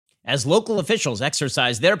As local officials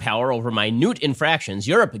exercise their power over minute infractions,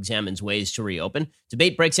 Europe examines ways to reopen.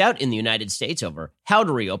 Debate breaks out in the United States over how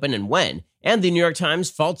to reopen and when. And the New York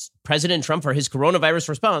Times faults President Trump for his coronavirus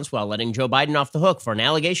response while letting Joe Biden off the hook for an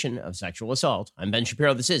allegation of sexual assault. I'm Ben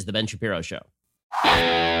Shapiro. This is The Ben Shapiro Show.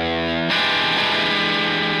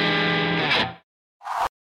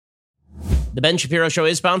 The Ben Shapiro Show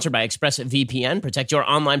is sponsored by ExpressVPN. Protect your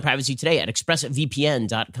online privacy today at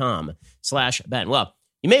expressvpn.com/Ben. Well,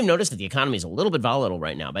 you may have noticed that the economy is a little bit volatile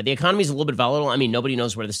right now. By the economy is a little bit volatile, I mean nobody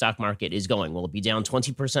knows where the stock market is going. Will it be down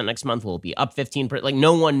 20% next month? Will it be up 15%? Like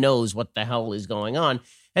no one knows what the hell is going on.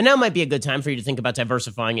 And now might be a good time for you to think about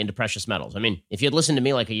diversifying into precious metals. I mean, if you'd listened to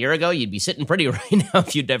me like a year ago, you'd be sitting pretty right now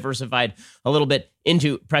if you diversified a little bit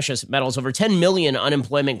into precious metals. Over 10 million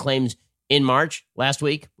unemployment claims in March. Last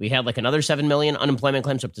week, we had like another 7 million unemployment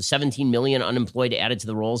claims, up to 17 million unemployed added to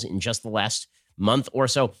the rolls in just the last month or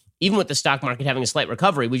so. Even with the stock market having a slight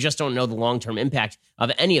recovery, we just don't know the long-term impact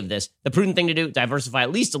of any of this. The prudent thing to do, diversify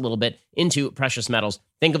at least a little bit into precious metals.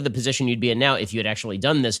 Think of the position you'd be in now if you had actually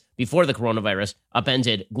done this before the coronavirus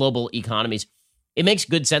upended global economies. It makes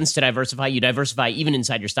good sense to diversify. You diversify even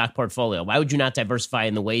inside your stock portfolio. Why would you not diversify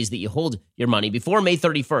in the ways that you hold your money? Before May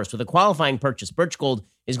 31st, with a qualifying purchase, Birch Gold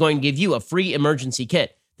is going to give you a free emergency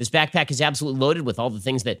kit. This backpack is absolutely loaded with all the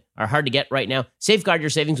things that are hard to get right now. Safeguard your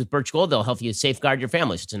savings with Birch Gold. They'll help you safeguard your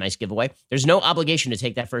family. So it's a nice giveaway. There's no obligation to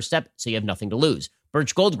take that first step, so you have nothing to lose.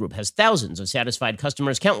 Birch Gold Group has thousands of satisfied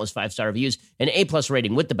customers, countless 5-star reviews, an A+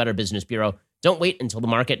 rating with the Better Business Bureau. Don't wait until the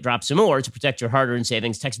market drops some more to protect your hard-earned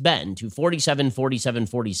savings. Text BEN to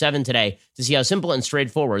 474747 today to see how simple and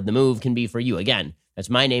straightforward the move can be for you. Again, that's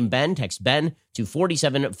my name, Ben. Text BEN to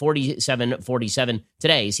 474747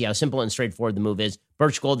 today. See how simple and straightforward the move is.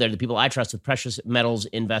 Birch Gold, they're the people I trust with precious metals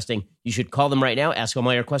investing. You should call them right now, ask them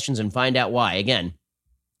all your questions, and find out why. Again,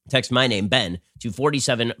 text my name, Ben, to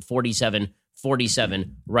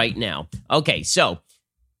 474747 right now. Okay, so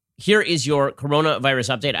here is your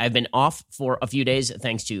coronavirus update. I've been off for a few days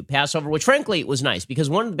thanks to Passover, which frankly was nice because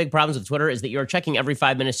one of the big problems with Twitter is that you're checking every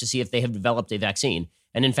 5 minutes to see if they have developed a vaccine.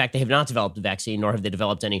 And in fact, they have not developed a vaccine, nor have they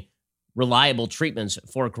developed any reliable treatments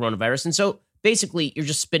for coronavirus. And so basically, you're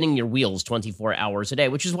just spinning your wheels 24 hours a day,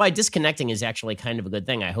 which is why disconnecting is actually kind of a good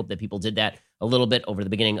thing. I hope that people did that a little bit over the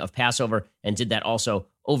beginning of Passover and did that also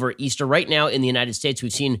over Easter. Right now in the United States,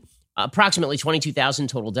 we've seen approximately 22,000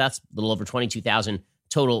 total deaths, a little over 22,000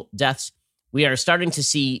 total deaths. We are starting to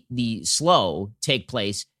see the slow take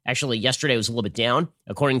place. Actually, yesterday was a little bit down,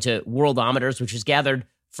 according to Worldometers, which is gathered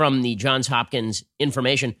from the Johns Hopkins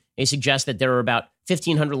information. They suggest that there were about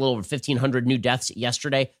 1,500, a little over 1,500 new deaths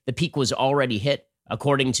yesterday. The peak was already hit,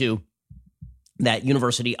 according to that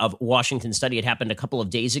University of Washington study. It happened a couple of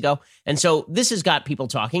days ago. And so this has got people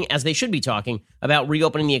talking, as they should be talking, about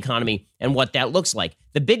reopening the economy and what that looks like.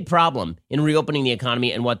 The big problem in reopening the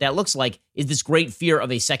economy and what that looks like is this great fear of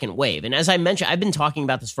a second wave. And as I mentioned, I've been talking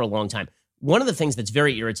about this for a long time. One of the things that's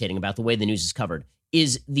very irritating about the way the news is covered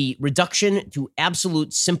is the reduction to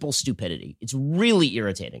absolute simple stupidity. It's really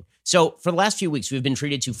irritating. So for the last few weeks, we've been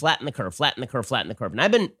treated to flatten the curve, flatten the curve, flatten the curve. And I've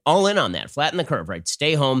been all in on that, flatten the curve, right?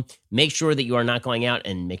 Stay home, make sure that you are not going out,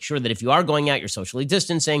 and make sure that if you are going out, you're socially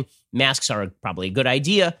distancing. Masks are probably a good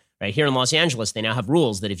idea. Right here in Los Angeles, they now have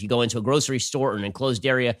rules that if you go into a grocery store or an enclosed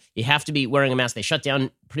area, you have to be wearing a mask. They shut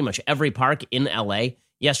down pretty much every park in LA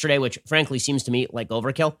yesterday, which frankly seems to me like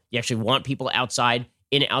overkill. You actually want people outside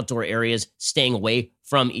in outdoor areas, staying away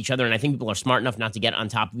from each other. And I think people are smart enough not to get on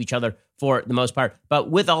top of each other for the most part.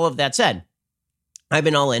 But with all of that said, I've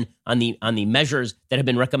been all in on the measures that have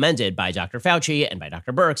been recommended by Dr. Fauci and by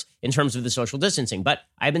Dr. Birx in terms of the social distancing. But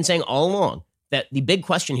I've been saying all along that the big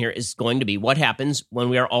question here is going to be what happens when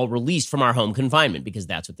we are all released from our home confinement, because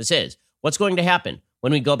that's what this is. What's going to happen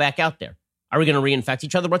when we go back out there? Are we going to reinfect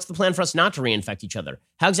each other? What's the plan for us not to reinfect each other?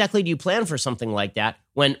 How exactly do you plan for something like that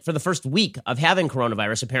when for the first week of having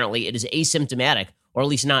coronavirus, apparently it is asymptomatic, or at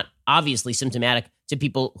least not obviously symptomatic to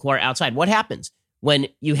people who are outside? What happens when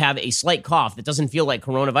you have a slight cough that doesn't feel like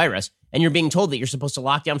coronavirus and you're being told that you're supposed to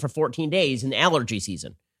lock down for 14 days in allergy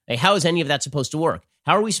season? Like, how is any of that supposed to work?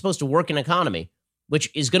 How are we supposed to work an economy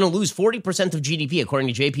which is going to lose 40% of GDP,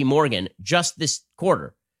 according to JP Morgan, just this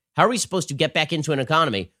quarter? How are we supposed to get back into an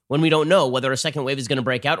economy when we don't know whether a second wave is going to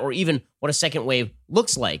break out or even what a second wave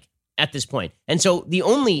looks like at this point? And so the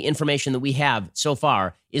only information that we have so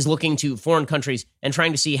far is looking to foreign countries and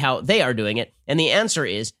trying to see how they are doing it. And the answer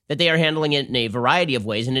is that they are handling it in a variety of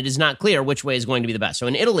ways, and it is not clear which way is going to be the best. So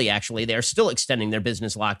in Italy, actually, they are still extending their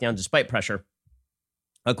business lockdown despite pressure.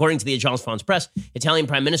 According to the Agence France-Presse, Italian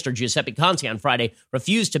Prime Minister Giuseppe Conte on Friday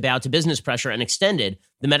refused to bow to business pressure and extended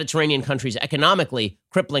the Mediterranean country's economically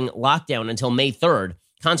crippling lockdown until May 3rd.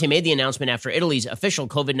 Conte made the announcement after Italy's official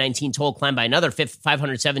COVID-19 toll climbed by another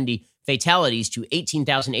 570 fatalities to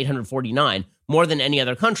 18,849, more than any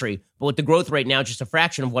other country, but with the growth rate now just a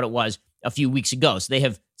fraction of what it was a few weeks ago. So they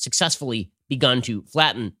have successfully begun to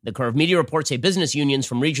flatten the curve. Media reports say business unions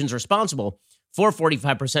from regions responsible for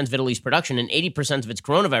 45% of Italy's production and 80% of its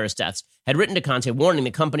coronavirus deaths had written to Conte warning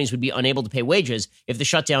that companies would be unable to pay wages if the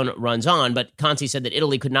shutdown runs on. But Conte said that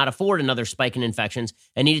Italy could not afford another spike in infections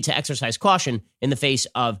and needed to exercise caution in the face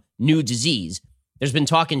of new disease. There's been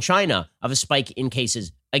talk in China of a spike in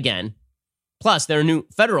cases again. Plus, there are new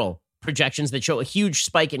federal projections that show a huge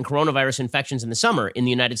spike in coronavirus infections in the summer in the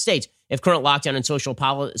United States if current lockdown and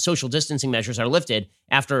social distancing measures are lifted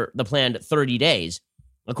after the planned 30 days.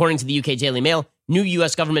 According to the UK Daily Mail, new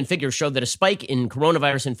U.S. government figures showed that a spike in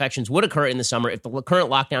coronavirus infections would occur in the summer if the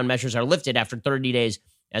current lockdown measures are lifted after 30 days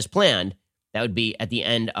as planned. That would be at the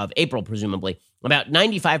end of April, presumably. About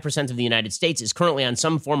 95% of the United States is currently on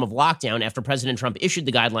some form of lockdown after President Trump issued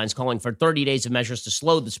the guidelines calling for 30 days of measures to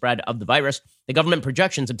slow the spread of the virus. The government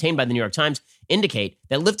projections obtained by the New York Times indicate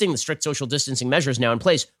that lifting the strict social distancing measures now in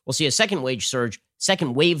place will see a second wave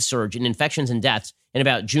surge in infections and deaths in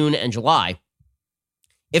about June and July.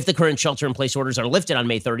 If the current shelter-in-place orders are lifted on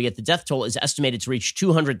May 30th, the death toll is estimated to reach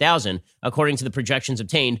 200,000, according to the projections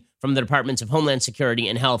obtained from the Departments of Homeland Security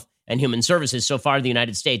and Health and Human Services. So far, the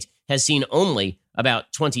United States has seen only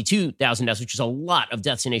about 22,000 deaths, which is a lot of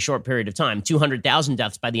deaths in a short period of time. 200,000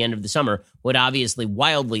 deaths by the end of the summer would obviously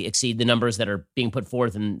wildly exceed the numbers that are being put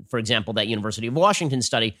forth in, for example, that University of Washington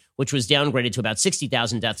study, which was downgraded to about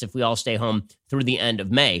 60,000 deaths if we all stay home through the end of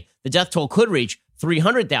May. The death toll could reach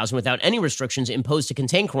 300,000 without any restrictions imposed to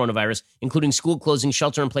contain coronavirus, including school closings,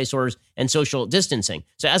 shelter-in-place orders, and social distancing.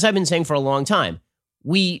 So as I've been saying for a long time,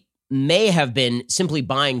 we may have been simply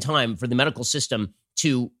buying time for the medical system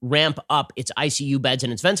to ramp up its ICU beds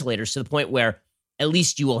and its ventilators to the point where at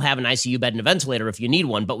least you will have an ICU bed and a ventilator if you need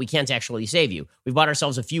one, but we can't actually save you. We bought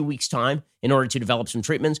ourselves a few weeks' time in order to develop some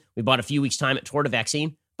treatments. We bought a few weeks' time toward a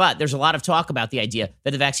vaccine, but there's a lot of talk about the idea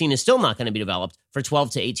that the vaccine is still not going to be developed for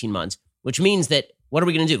 12 to 18 months, which means that what are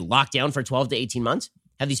we going to do? Lock down for 12 to 18 months?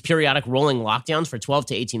 Have these periodic rolling lockdowns for 12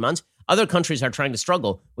 to 18 months? Other countries are trying to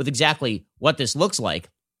struggle with exactly what this looks like.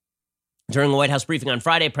 During a White House briefing on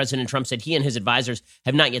Friday, President Trump said he and his advisors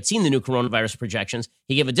have not yet seen the new coronavirus projections.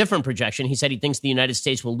 He gave a different projection. He said he thinks the United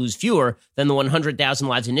States will lose fewer than the 100,000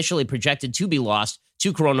 lives initially projected to be lost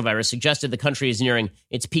to coronavirus, suggested the country is nearing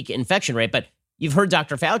its peak infection rate. But you've heard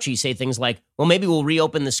Dr. Fauci say things like, well, maybe we'll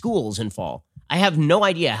reopen the schools in fall. I have no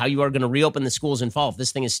idea how you are going to reopen the schools in fall if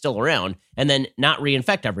this thing is still around and then not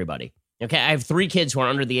reinfect everybody. Okay, I have 3 kids who are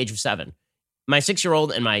under the age of 7. My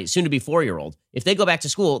 6-year-old and my soon-to-be 4-year-old, if they go back to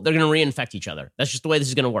school, they're going to reinfect each other. That's just the way this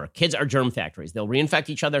is going to work. Kids are germ factories. They'll reinfect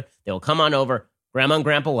each other. They'll come on over. Grandma and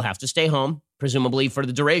grandpa will have to stay home, presumably for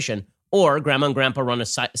the duration, or grandma and grandpa run a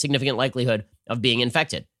significant likelihood of being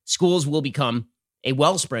infected. Schools will become a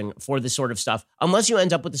wellspring for this sort of stuff, unless you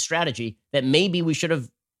end up with a strategy that maybe we should have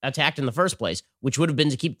attacked in the first place, which would have been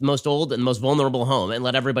to keep the most old and the most vulnerable home and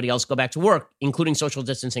let everybody else go back to work, including social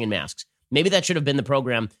distancing and masks. Maybe that should have been the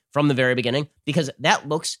program from the very beginning, because that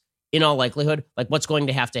looks, in all likelihood, like what's going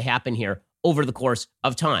to have to happen here over the course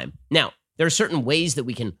of time. Now, there are certain ways that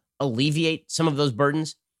we can alleviate some of those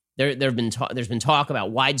burdens. There's been talk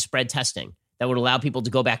about widespread testing that would allow people to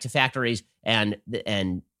go back to factories and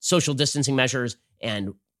social distancing measures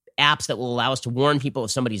and apps that will allow us to warn people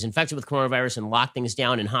if somebody's infected with coronavirus and lock things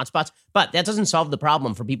down in hotspots. But that doesn't solve the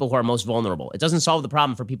problem for people who are most vulnerable. It doesn't solve the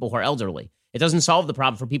problem for people who are elderly. It doesn't solve the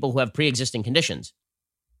problem for people who have pre-existing conditions.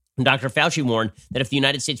 And Dr. Fauci warned that if the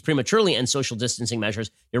United States prematurely ends social distancing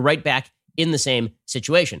measures, you're right back in the same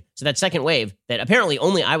situation. So that second wave that apparently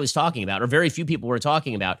only I was talking about, or very few people were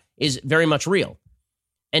talking about, is very much real.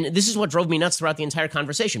 And this is what drove me nuts throughout the entire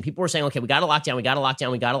conversation. People were saying, okay, we got to lock down, we got to lock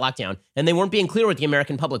down, we got to lock down. And they weren't being clear with the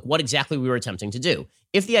American public what exactly we were attempting to do.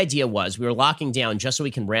 If the idea was we were locking down just so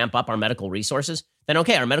we can ramp up our medical resources, then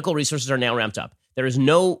okay, our medical resources are now ramped up. There is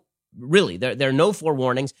no, really, there are no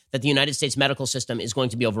forewarnings that the United States medical system is going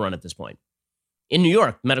to be overrun at this point. In New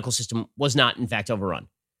York, the medical system was not, in fact, overrun.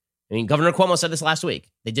 I mean, Governor Cuomo said this last week.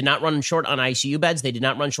 They did not run short on ICU beds. They did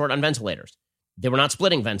not run short on ventilators. They were not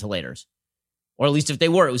splitting ventilators. Or at least if they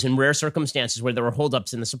were, it was in rare circumstances where there were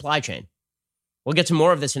holdups in the supply chain. We'll get to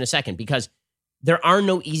more of this in a second, because there are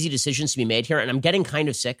no easy decisions to be made here. And I'm getting kind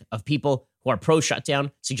of sick of people who are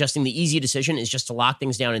pro-shutdown suggesting the easy decision is just to lock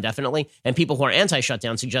things down indefinitely, and people who are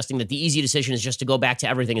anti-shutdown suggesting that the easy decision is just to go back to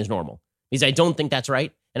everything as normal. Because I don't think that's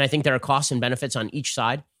right. And I think there are costs and benefits on each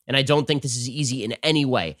side. And I don't think this is easy in any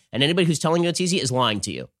way. And anybody who's telling you it's easy is lying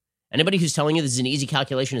to you. Anybody who's telling you this is an easy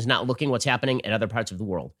calculation is not looking what's happening in other parts of the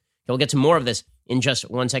world. We'll get to more of this in just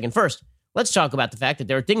 1 second. First, let's talk about the fact that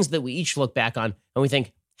there are things that we each look back on and we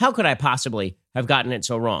think, how could I possibly have gotten it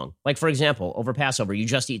so wrong? Like, for example, over Passover, you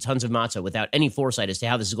just eat tons of matzah without any foresight as to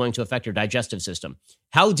how this is going to affect your digestive system.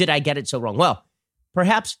 How did I get it so wrong? Well,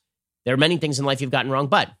 perhaps there are many things in life you've gotten wrong,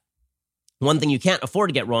 but one thing you can't afford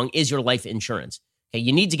to get wrong is your life insurance. Okay,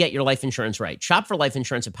 you need to get your life insurance right. Shop for life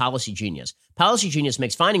insurance at Policy Genius. Policy Genius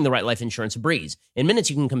makes finding the right life insurance a breeze. In minutes,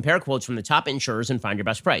 you can compare quotes from the top insurers and find your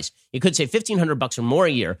best price. You could save $1,500 or more a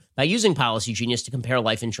year by using Policy Genius to compare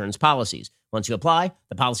life insurance policies. Once you apply,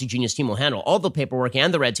 the Policy Genius team will handle all the paperwork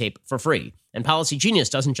and the red tape for free. And Policy Genius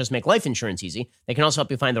doesn't just make life insurance easy. They can also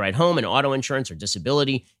help you find the right home and auto insurance or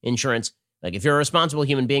disability insurance. Like, if you're a responsible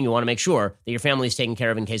human being, you want to make sure that your family is taken care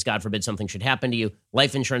of in case, God forbid, something should happen to you.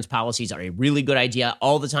 Life insurance policies are a really good idea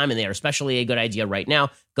all the time, and they are especially a good idea right now.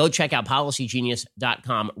 Go check out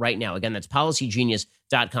PolicyGenius.com right now. Again, that's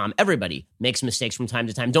PolicyGenius.com. Everybody makes mistakes from time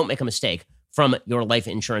to time. Don't make a mistake from your life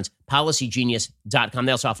insurance. PolicyGenius.com.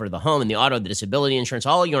 They also offer the home and the auto, the disability insurance,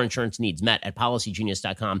 all your insurance needs met at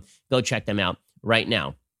PolicyGenius.com. Go check them out right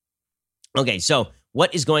now. Okay, so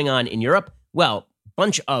what is going on in Europe? Well,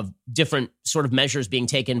 bunch of different sort of measures being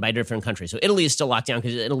taken by different countries. So Italy is still locked down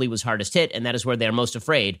because Italy was hardest hit, and that is where they are most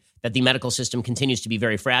afraid that the medical system continues to be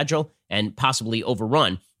very fragile and possibly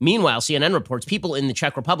overrun. Meanwhile, CNN reports people in the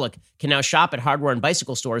Czech Republic can now shop at hardware and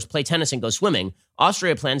bicycle stores, play tennis, and go swimming.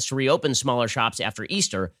 Austria plans to reopen smaller shops after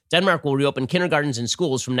Easter. Denmark will reopen kindergartens and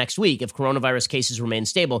schools from next week if coronavirus cases remain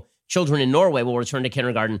stable. Children in Norway will return to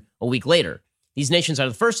kindergarten a week later. These nations are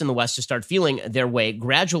the first in the West to start feeling their way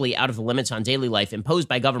gradually out of the limits on daily life imposed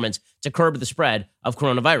by governments to curb the spread of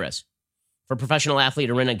coronavirus. For professional athlete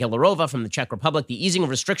Irina Gilarova from the Czech Republic, the easing of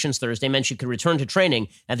restrictions Thursday meant she could return to training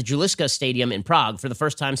at the Juliska Stadium in Prague for the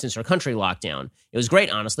first time since her country lockdown. It was great,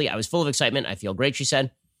 honestly. I was full of excitement. I feel great, she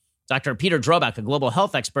said. Dr. Peter Drobak, a global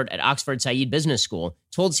health expert at Oxford Said Business School,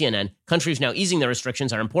 told CNN countries now easing their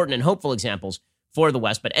restrictions are important and hopeful examples for the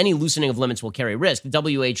West, but any loosening of limits will carry risk. The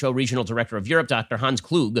WHO Regional Director of Europe, Dr. Hans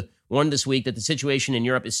Klug, warned this week that the situation in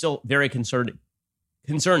Europe is still very concerning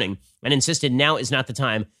and insisted now is not the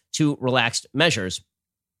time to relax measures.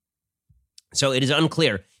 So it is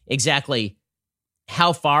unclear exactly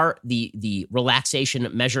how far the relaxation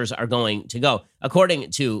measures are going to go.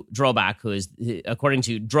 According to Drobak, who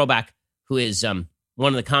is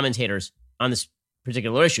one of the commentators on this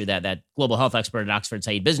particular issue, that global health expert at Oxford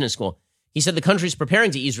Said Business School, he said the countries preparing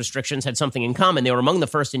to ease restrictions had something in common. They were among the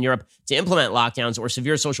first in Europe to implement lockdowns or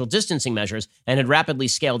severe social distancing measures and had rapidly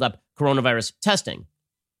scaled up coronavirus testing.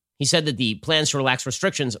 He said that the plans to relax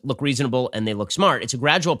restrictions look reasonable and they look smart. It's a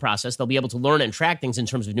gradual process. They'll be able to learn and track things in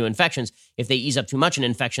terms of new infections. If they ease up too much and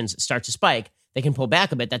infections start to spike, they can pull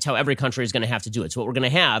back a bit. That's how every country is going to have to do it. So what we're going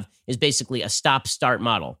to have is basically a stop-start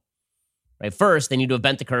model. Right? First, they need to have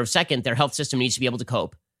bent the curve. Second, their health system needs to be able to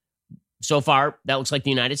cope. So far, that looks like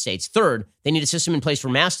the United States. Third, they need a system in place for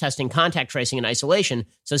mass testing, contact tracing, and isolation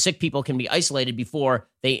so sick people can be isolated before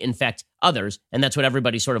they infect others. And that's what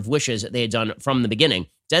everybody sort of wishes they had done from the beginning.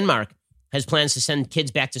 Denmark has plans to send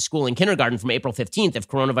kids back to school in kindergarten from April 15th if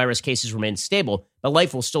coronavirus cases remain stable, but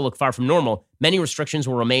life will still look far from normal. Many restrictions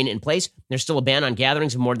will remain in place. There's still a ban on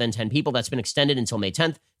gatherings of more than 10 people. That's been extended until May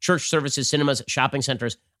 10th. Church services, cinemas, shopping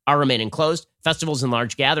centers are remaining closed. Festivals and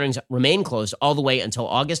large gatherings remain closed all the way until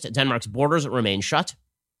August. Denmark's borders remain shut.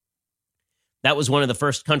 That was one of the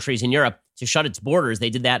first countries in Europe to shut its borders. They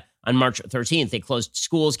did that on March 13th. They closed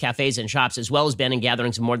schools, cafes, and shops, as well as banning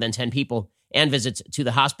gatherings of more than 10 people and visits to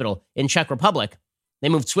the hospital. In Czech Republic, they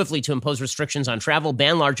moved swiftly to impose restrictions on travel,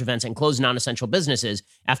 ban large events, and close non-essential businesses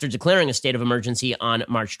after declaring a state of emergency on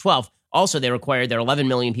March 12th. Also, they required their 11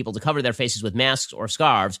 million people to cover their faces with masks or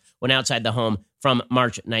scarves when outside the home from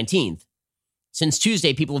March 19th. Since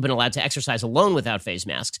Tuesday, people have been allowed to exercise alone without face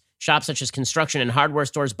masks. Shops such as construction and hardware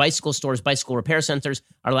stores, bicycle repair centers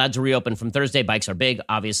are allowed to reopen from Thursday. Bikes are big,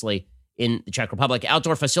 obviously, in the Czech Republic.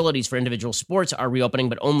 Outdoor facilities for individual sports are reopening,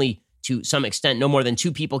 but only to some extent. No more than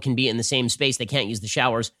 2 people can be in the same space. They can't use the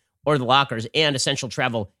showers or the lockers, and essential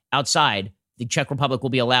travel outside the Czech Republic will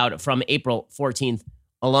be allowed from April 14th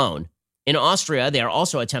alone. In Austria, they are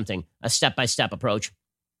also attempting a step-by-step approach.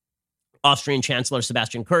 Austrian Chancellor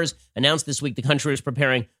Sebastian Kurz announced this week the country is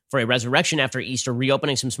preparing for a resurrection after Easter,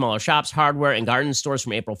 reopening some smaller shops, hardware, and garden stores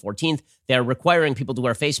from April 14th. They are requiring people to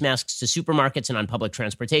wear face masks to supermarkets and on public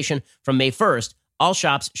transportation. From May 1st, all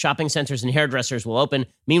shops, shopping centers, and hairdressers will open.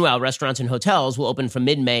 Meanwhile, restaurants and hotels will open from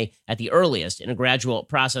mid-May at the earliest in a gradual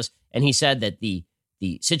process. And he said that the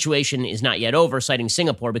situation is not yet over, citing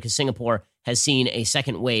Singapore, because Singapore has seen a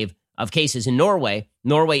second wave of cases. In Norway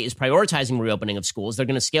is prioritizing reopening of schools. They're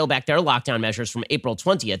going to scale back their lockdown measures from April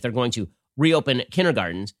 20th. They're going to reopen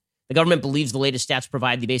kindergartens. The government believes the latest stats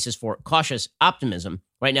provide the basis for cautious optimism.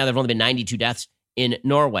 Right now, there have only been 92 deaths in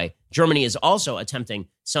Norway. Germany is also attempting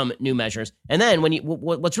some new measures. And then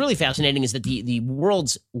what's really fascinating is that the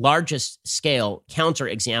world's largest scale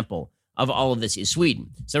counterexample of all of this is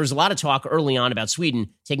Sweden. So there was a lot of talk early on about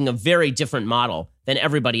Sweden taking a very different model than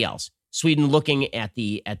everybody else. Sweden looking at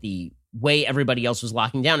the way everybody else was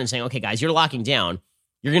locking down and saying, okay, guys, you're locking down.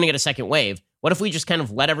 You're going to get a second wave. What if we just kind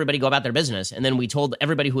of let everybody go about their business? And then we told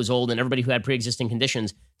everybody who was old and everybody who had pre-existing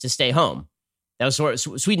conditions to stay home. That was sort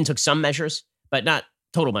of, Sweden took some measures, but not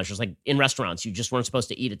total measures. Like in restaurants, you just weren't supposed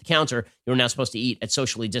to eat at the counter. You were now supposed to eat at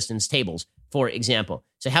socially distanced tables, for example.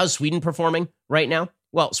 So how's Sweden performing right now?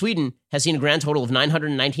 Well, Sweden has seen a grand total of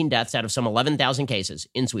 919 deaths out of some 11,000 cases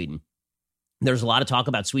in Sweden. There's a lot of talk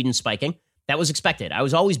about Sweden spiking. That was expected. I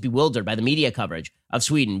was always bewildered by the media coverage of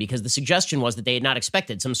Sweden because the suggestion was that they had not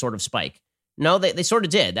expected some sort of spike. No, they sort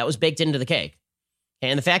of did. That was baked into the cake.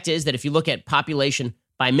 And the fact is that if you look at population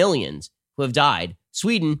by millions who have died,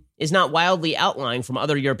 Sweden is not wildly outlying from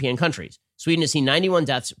other European countries. Sweden has seen 91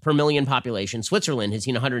 deaths per million population. Switzerland has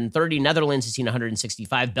seen 130. Netherlands has seen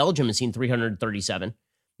 165. Belgium has seen 337.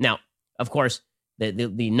 Now, of course,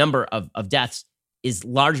 the number of deaths is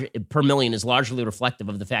large per million is largely reflective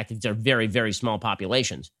of the fact that they're very, very small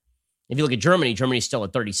populations. If you look at Germany, Germany is still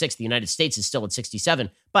at 36. The United States is still at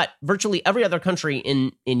 67. But virtually every other country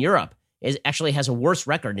in Europe actually has a worse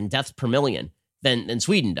record in deaths per million than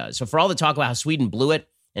Sweden does. So for all the talk about how Sweden blew it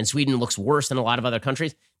and Sweden looks worse than a lot of other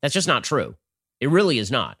countries, that's just not true. It really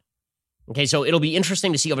is not. Okay, so it'll be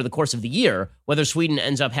interesting to see over the course of the year whether Sweden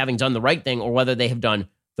ends up having done the right thing or whether they have done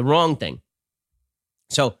the wrong thing.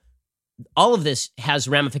 So all of this has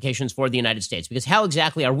ramifications for the United States because how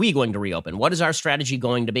exactly are we going to reopen? What is our strategy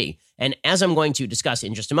going to be? And as I'm going to discuss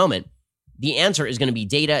in just a moment, the answer is going to be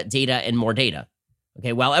data, data, and more data.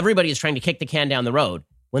 Okay, while everybody is trying to kick the can down the road,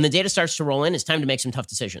 when the data starts to roll in, it's time to make some tough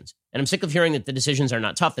decisions. And I'm sick of hearing that the decisions are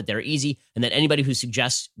not tough, that they're easy, and that anybody who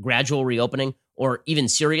suggests gradual reopening or even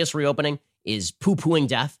serious reopening is poo-pooing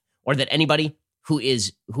death, or that anybody who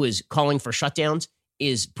is calling for shutdowns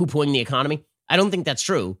is poo-pooing the economy. I don't think that's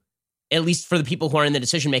true, at least for the people who are in the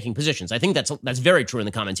decision-making positions. I think that's very true in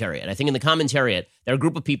the commentariat. I think in the commentariat, there are a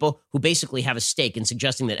group of people who basically have a stake in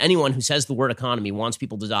suggesting that anyone who says the word economy wants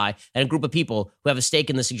people to die, and a group of people who have a stake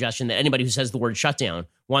in the suggestion that anybody who says the word shutdown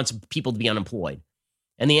wants people to be unemployed.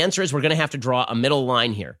 And the answer is we're going to have to draw a middle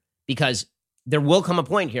line here because there will come a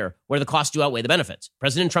point here where the costs do outweigh the benefits.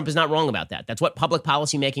 President Trump is not wrong about that. That's what public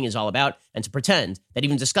policy making is all about. And to pretend that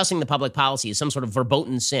even discussing the public policy is some sort of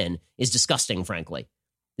verboten sin is disgusting, frankly.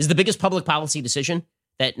 This is the biggest public policy decision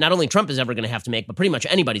that not only Trump is ever going to have to make, but pretty much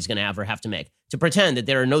anybody's going to ever have to make. To pretend that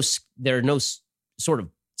there are no sort of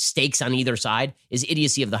stakes on either side is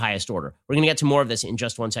idiocy of the highest order. We're going to get to more of this in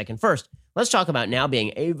just 1 second. First, let's talk about now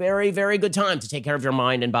being a very, very good time to take care of your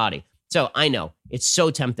mind and body. So I know it's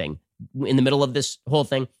so tempting in the middle of this whole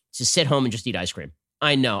thing to sit home and just eat ice cream.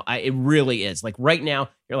 I know, it really is. Like right now,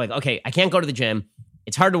 you're like, okay, I can't go to the gym.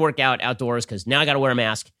 It's hard to work out outdoors because now I got to wear a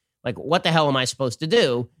mask. Like, what the hell am I supposed to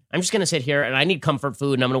do? I'm just going to sit here and I need comfort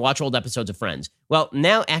food and I'm going to watch old episodes of Friends. Well,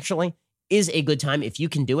 now actually is a good time if you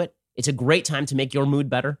can do it. It's a great time to make your mood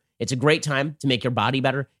better. It's a great time to make your body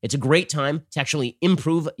better. It's a great time to actually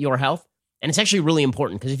improve your health. And it's actually really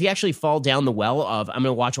important because if you actually fall down the well of I'm going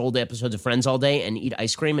to watch old episodes of Friends all day and eat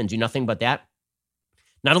ice cream and do nothing but that,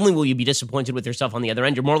 not only will you be disappointed with yourself on the other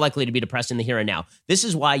end, you're more likely to be depressed in the here and now. This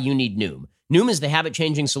is why you need Noom. Noom is the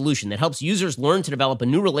habit-changing solution that helps users learn to develop a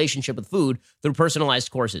new relationship with food through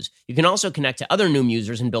personalized courses. You can also connect to other Noom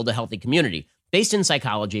users and build a healthy community. Based in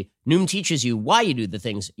psychology, Noom teaches you why you do the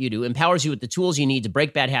things you do, empowers you with the tools you need to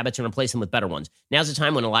break bad habits and replace them with better ones. Now's the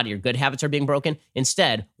time when a lot of your good habits are being broken.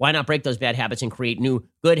 Instead, why not break those bad habits and create new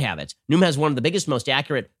good habits? Noom has one of the biggest, most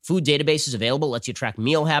accurate food databases available, lets you track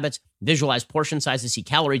meal habits, visualize portion sizes, see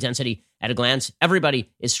calorie density at a glance. Everybody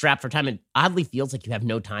is strapped for time. It oddly feels like you have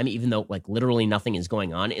no time, even though like literally nothing is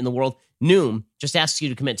going on in the world. Noom just asks you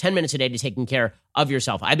to commit 10 minutes a day to taking care of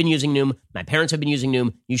yourself. I've been using Noom. My parents have been using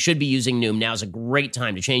Noom. You should be using Noom. Now is a great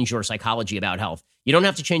time to change your psychology about health. You don't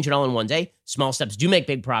have to change it all in one day. Small steps do make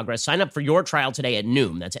big progress. Sign up for your trial today at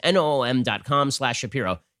Noom. That's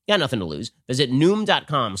Noom.com/Shapiro. You got nothing to lose. Visit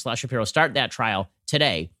Noom.com/Shapiro. Start that trial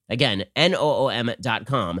today. Again,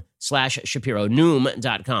 Noom.com/Shapiro.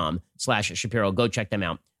 Noom.com/Shapiro. Go check them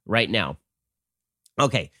out right now.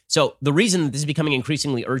 Okay, so the reason that this is becoming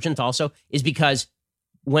increasingly urgent also is because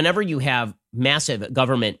whenever you have massive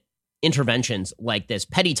government interventions like this,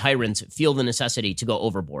 petty tyrants feel the necessity to go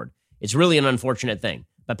overboard. It's really an unfortunate thing,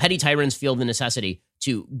 but petty tyrants feel the necessity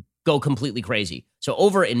to go completely crazy. So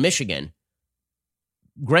over in Michigan,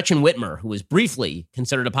 Gretchen Whitmer, who was briefly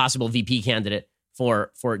considered a possible VP candidate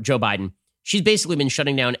for Joe Biden, she's basically been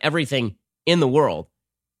shutting down everything in the world.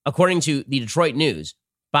 According to the Detroit News,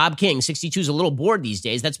 Bob King, 62, is a little bored these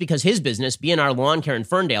days. That's because his business, B&R Lawn Care in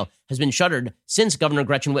Ferndale, has been shuttered since Governor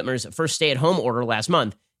Gretchen Whitmer's first stay-at-home order last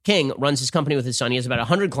month. King runs his company with his son. He has about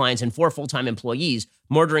 100 clients and 4 full-time employees,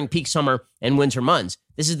 more during peak summer and winter months.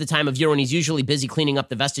 This is the time of year when he's usually busy cleaning up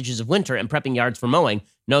the vestiges of winter and prepping yards for mowing.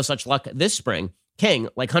 No such luck this spring. King,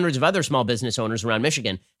 like hundreds of other small business owners around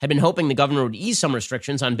Michigan, had been hoping the governor would ease some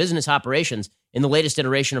restrictions on business operations in the latest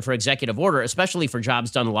iteration of her executive order, especially for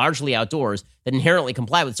jobs done largely outdoors that inherently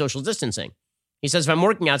comply with social distancing. He says, if I'm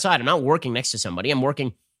working outside, I'm not working next to somebody. I'm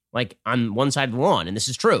working like on one side of the lawn, and this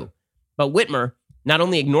is true. But Whitmer not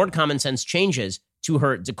only ignored common sense changes to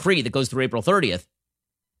her decree that goes through April 30th,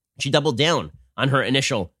 she doubled down on her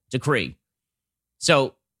initial decree.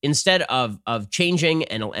 So instead of changing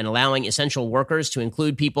and allowing essential workers to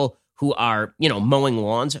include people who are, mowing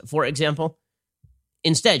lawns, for example,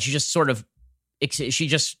 instead, she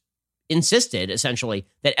just insisted essentially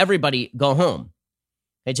that everybody go home.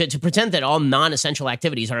 And to pretend that all non-essential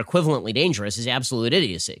activities are equivalently dangerous is absolute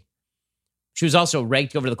idiocy. She was also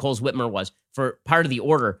raked over the coals, Whitmer was, for part of the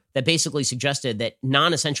order that basically suggested that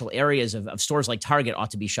non-essential areas of stores like Target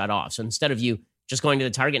ought to be shut off. So instead of you just going to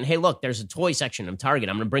the Target and, hey, look, there's a toy section of Target,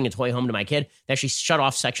 I'm going to bring a toy home to my kid, they actually shut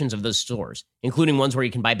off sections of those stores, including ones where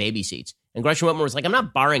you can buy baby seats. And Gretchen Whitmer was like, I'm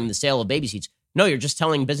not barring the sale of baby seats. No, you're just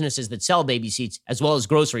telling businesses that sell baby seats as well as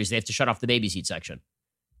groceries they have to shut off the baby seat section.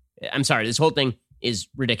 I'm sorry, this whole thing is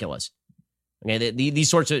ridiculous. Okay, these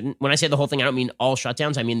sorts of, when I say the whole thing, I don't mean all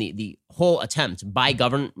shutdowns. I mean the whole attempt by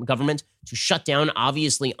government to shut down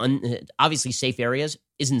obviously safe areas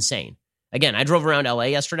is insane. Again, I drove around LA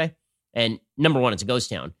yesterday, and number one, it's a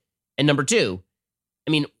ghost town. And number two,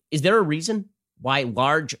 I mean, is there a reason why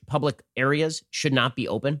large public areas should not be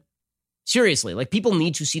open? Seriously, like people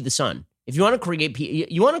need to see the sun. If you want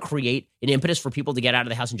to create an impetus for people to get out of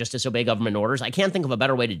the house and just disobey government orders, I can't think of a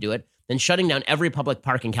better way to do it than shutting down every public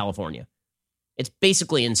park in California. It's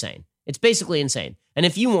basically insane. And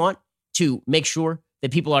if you want to make sure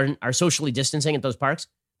that people are socially distancing at those parks,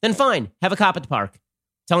 then fine, have a cop at the park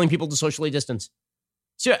telling people to socially distance.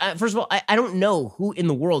 So, first of all, I don't know who in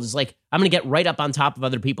the world is like, I'm going to get right up on top of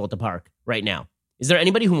other people at the park right now. Is there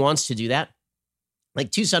anybody who wants to do that?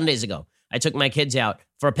 Like 2 Sundays ago, I took my kids out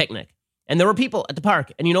for a picnic, and there were people at the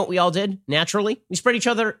park. And you know what we all did? Naturally, we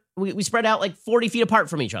spread out like 40 feet apart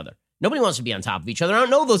from each other. Nobody wants to be on top of each other. I don't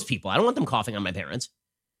know those people. I don't want them coughing on my parents.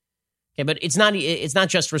 Okay, but it's not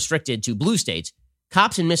just restricted to blue states.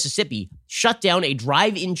 Cops in Mississippi shut down a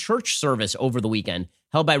drive-in church service over the weekend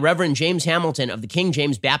held by Reverend James Hamilton of the King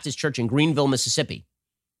James Baptist Church in Greenville, Mississippi.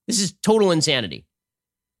 This is total insanity.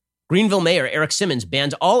 Greenville Mayor Eric Simmons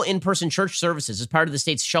banned all in-person church services as part of the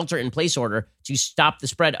state's shelter-in-place order to stop the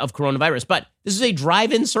spread of coronavirus. But this is a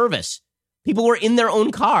drive-in service. People were in their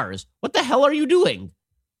own cars. What the hell are you doing?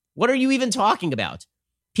 What are you even talking about?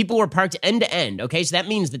 People were parked end to end, okay? So that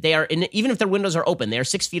means that they are, even if their windows are open, they are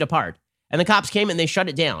 6 feet apart. And the cops came and they shut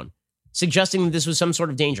it down, suggesting that this was some sort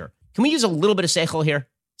of danger. Can we use a little bit of seichel here?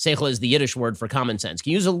 Seichel is the Yiddish word for common sense.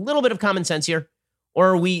 Can you use a little bit of common sense here? Or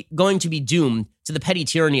are we going to be doomed to the petty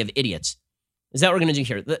tyranny of idiots? Is that what we're going to do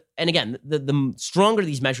here? And again, the stronger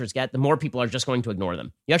these measures get, the more people are just going to ignore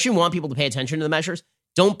them. You actually want people to pay attention to the measures.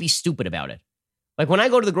 Don't be stupid about it. Like when I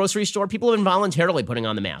go to the grocery store, people have been voluntarily putting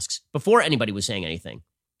on the masks before anybody was saying anything.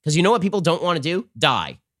 Because you know what people don't want to do?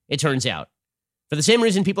 Die, it turns out. For the same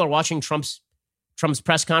reason people are watching Trump's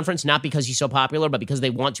press conference, not because he's so popular, but because they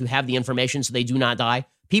want to have the information so they do not die.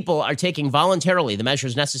 People are taking voluntarily the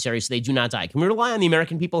measures necessary so they do not die. Can we rely on the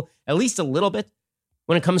American people at least a little bit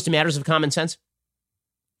when it comes to matters of common sense?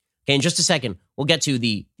 Okay, in just a second, we'll get to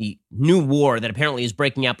the new war that apparently is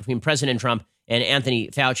breaking out between President Trump and Anthony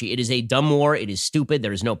Fauci. It is a dumb war. It is stupid.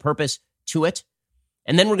 There is no purpose to it.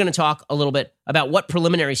 And then we're going to talk a little bit about what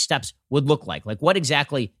preliminary steps would look like what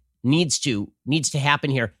exactly needs to happen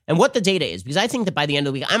here and what the data is. Because I think that by the end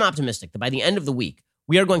of the week, I'm optimistic that by the end of the week,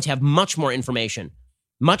 we are going to have much more information,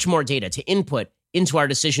 much more data to input into our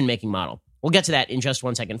decision-making model. We'll get to that in just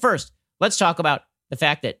 1 second. First, let's talk about the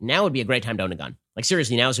fact that now would be a great time to own a gun. Like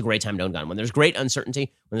seriously, now is a great time to own a gun. When there's great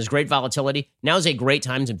uncertainty, when there's great volatility, now is a great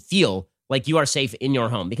time to feel like you are safe in your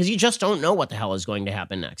home because you just don't know what the hell is going to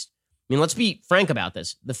happen next. I mean, let's be frank about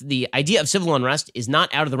this. The idea of civil unrest is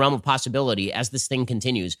not out of the realm of possibility as this thing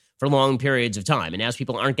continues for long periods of time and as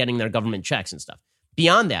people aren't getting their government checks and stuff.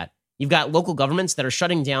 Beyond that, you've got local governments that are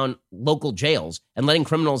shutting down local jails and letting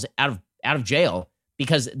criminals out of jail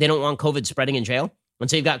because they don't want COVID spreading in jail. And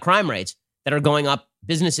so you've got crime rates that are going up,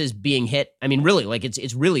 businesses being hit. I mean, really, like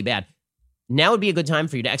it's really bad. now would be a good time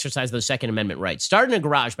for you to exercise those Second Amendment rights. Started in a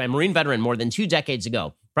garage by a Marine veteran more than 2 decades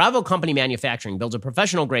ago, Bravo Company Manufacturing builds a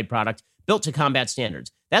professional-grade product built to combat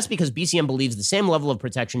standards. That's because BCM believes the same level of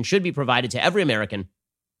protection should be provided to every American,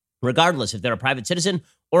 regardless if they're a private citizen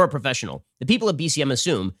or a professional. The people at BCM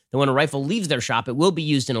assume that when a rifle leaves their shop, it will be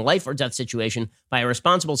used in a life or death situation by a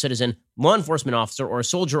responsible citizen, law enforcement officer, or a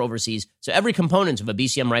soldier overseas, so every component of a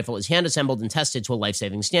BCM rifle is hand-assembled and tested to a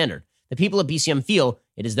life-saving standard. The people at BCM feel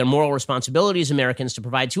it is their moral responsibility as Americans to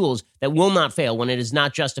provide tools that will not fail when it is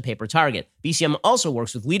not just a paper target. BCM also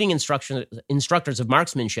works with leading instructors of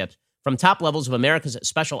marksmanship from top levels of America's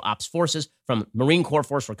Special Ops Forces, from Marine Corps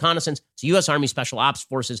Force Reconnaissance to U.S. Army Special Ops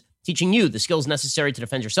Forces, teaching you the skills necessary to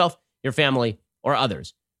defend yourself, your family, or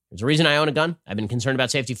others. There's a reason I own a gun. I've been concerned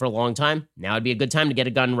about safety for a long time. Now would be a good time to get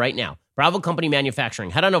a gun right now. Bravo Company Manufacturing.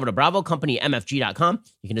 Head on over to BravoCompanyMFG.com.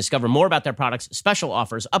 You can discover more about their products, special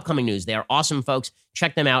offers, upcoming news. They are awesome folks.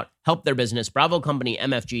 Check them out. Help their business.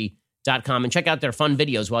 BravoCompanyMFG.com. And check out their fun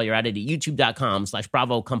videos while you're at it at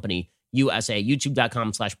YouTube.com/BravoCompanyUSA.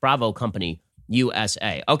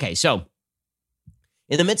 YouTube.com/BravoCompanyUSA. Okay, so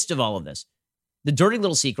in the midst of all of this, the dirty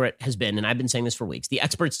little secret has been, and I've been saying this for weeks, the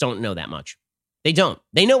experts don't know that much. They don't.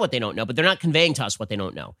 They know what they don't know, but they're not conveying to us what they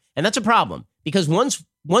don't know. And that's a problem, because once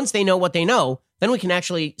they know what they know, then we can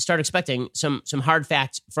actually start expecting some hard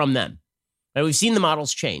facts from them. Right? We've seen the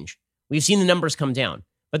models change. We've seen the numbers come down,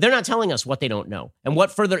 but they're not telling us what they don't know and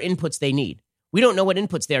what further inputs they need. We don't know what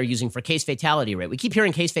inputs they are using for case fatality rate. We keep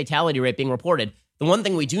hearing case fatality rate being reported. The one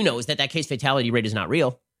thing we do know is that case fatality rate is not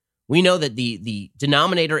real. We know that the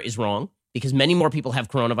denominator is wrong because many more people have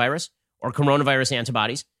coronavirus or coronavirus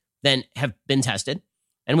antibodies than have been tested.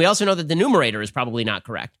 And we also know that the numerator is probably not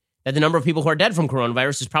correct, that the number of people who are dead from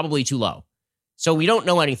coronavirus is probably too low. So we don't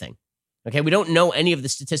know anything. Okay, we don't know any of the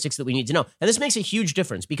statistics that we need to know. And this makes a huge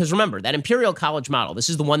difference because remember, that Imperial College model, this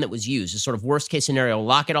is the one that was used as sort of worst case scenario,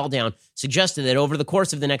 lock it all down, suggested that over the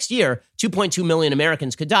course of the next year, 2.2 million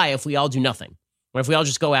Americans could die if we all do nothing. Or if we all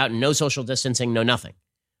just go out and no social distancing, no nothing.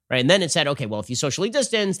 Right? And then it said, okay, well, if you socially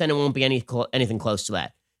distance, then it won't be anything close to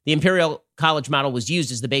that. The Imperial College model was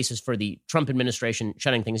used as the basis for the Trump administration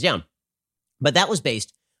shutting things down. But that was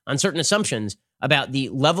based on certain assumptions about the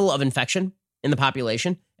level of infection in the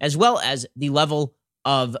population, as well as the level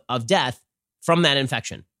of death from that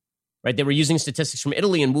infection. Right? They were using statistics from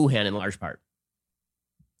Italy and Wuhan in large part.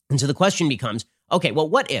 And so the question becomes, okay, well,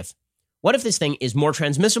 what if this thing is more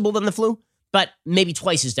transmissible than the flu, but maybe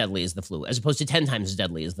twice as deadly as the flu, as opposed to 10 times as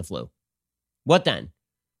deadly as the flu? What then?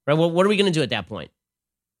 Right? Well, what are we going to do at that point?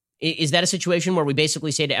 Is that a situation where we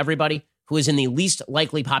basically say to everybody who is in the least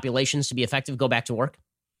likely populations to be effective, go back to work?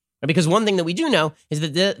 Because one thing that we do know is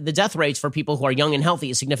that the death rates for people who are young and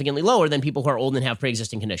healthy is significantly lower than people who are old and have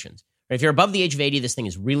pre-existing conditions. If you're above the age of 80, this thing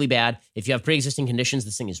is really bad. If you have pre-existing conditions,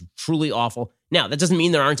 this thing is truly awful. Now, that doesn't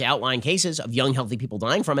mean there aren't outlying cases of young, healthy people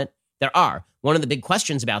dying from it. There are. One of the big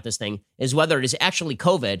questions about this thing is whether it is actually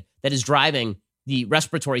COVID that is driving the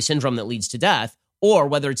respiratory syndrome that leads to death, or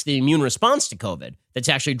whether it's the immune response to COVID that's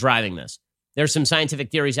actually driving this. There's some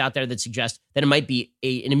scientific theories out there that suggest that it might be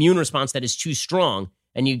an immune response that is too strong,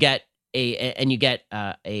 and you get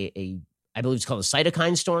I believe it's called a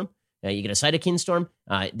cytokine storm. You get a cytokine storm,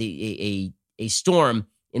 a storm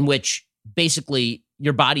in which basically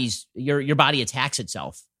your body attacks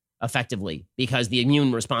itself effectively because the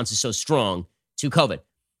immune response is so strong to COVID.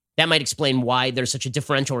 That might explain why there's such a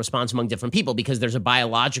differential response among different people, because there's a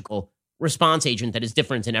biological response agent that is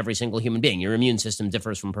different in every single human being. Your immune system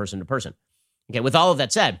differs from person to person. Okay, with all of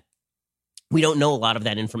that said, we don't know a lot of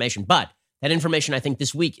that information, but that information, I think,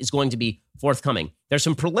 this week is going to be forthcoming. There's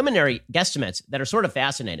some preliminary guesstimates that are sort of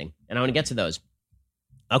fascinating, and I want to get to those.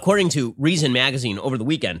 According to Reason magazine over the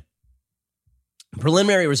weekend,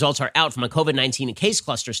 preliminary results are out from a COVID-19 case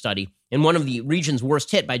cluster study in one of the regions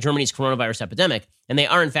worst hit by Germany's coronavirus epidemic, and they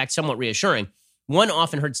are, in fact, somewhat reassuring. One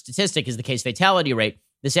often heard statistic is the case fatality rate.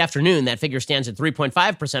 This afternoon, that figure stands at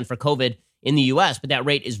 3.5% for COVID in the U.S., but that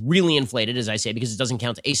rate is really inflated, as I say, because it doesn't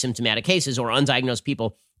count asymptomatic cases or undiagnosed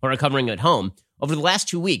people who are recovering at home. Over the last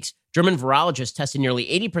 2 weeks, German virologists tested nearly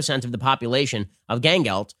 80% of the population of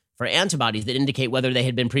Gangelt for antibodies that indicate whether they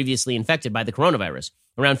had been previously infected by the coronavirus.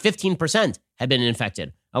 Around 15% had been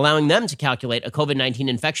infected, allowing them to calculate a COVID-19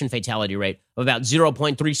 infection fatality rate of about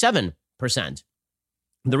 0.37%.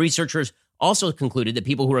 The researchers also concluded that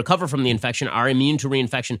people who recover from the infection are immune to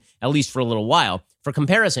reinfection, at least for a little while. For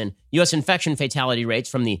comparison, U.S. infection fatality rates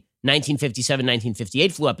from the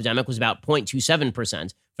 1957-1958 flu epidemic was about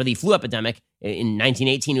 0.27%. For the flu epidemic in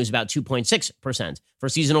 1918, it was about 2.6%. For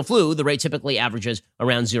seasonal flu, the rate typically averages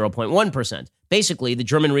around 0.1%. Basically, the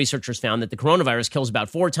German researchers found that the coronavirus kills about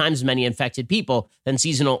 4 times as many infected people than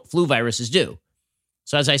seasonal flu viruses do.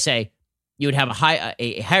 So as I say, you would have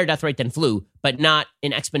a higher death rate than flu, but not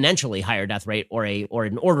an exponentially higher death rate or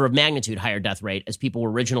an order of magnitude higher death rate as people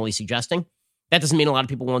were originally suggesting. That doesn't mean a lot of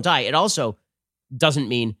people won't die. It also doesn't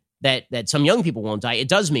mean that some young people won't die. It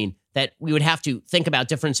does mean that we would have to think about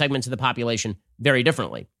different segments of the population very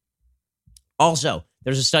differently. Also,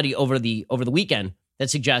 there's a study over the weekend that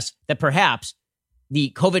suggests that perhaps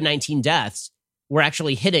the COVID-19 deaths were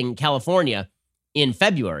actually hitting California in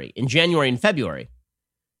January and February.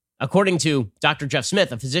 According to Dr. Jeff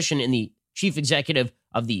Smith, a physician in the who's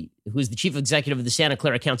the chief executive of the Santa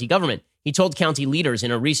Clara County government, he told county leaders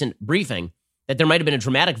in a recent briefing that there might have been a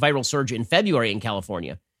dramatic viral surge in February in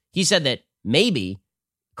California. He said that maybe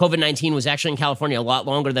COVID-19 was actually in California a lot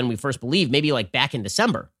longer than we first believed, maybe like back in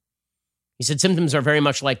December. He said symptoms are very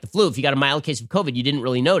much like the flu. If you got a mild case of COVID, you didn't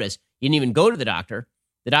really notice. You didn't even go to the doctor.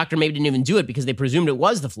 The doctor maybe didn't even do it because they presumed it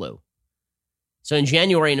was the flu. So in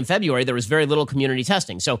January and in February, there was very little community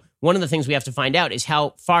testing. So one of the things we have to find out is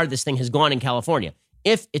how far this thing has gone in California.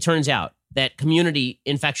 If it turns out that community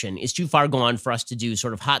infection is too far gone for us to do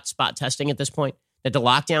sort of hot spot testing at this point, that the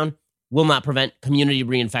lockdown will not prevent community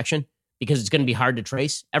reinfection because it's going to be hard to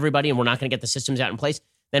trace everybody and we're not going to get the systems out in place,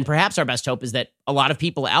 then perhaps our best hope is that a lot of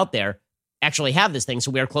people out there actually have this thing, so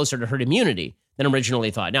we are closer to herd immunity than originally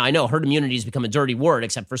thought. Now, I know herd immunity has become a dirty word,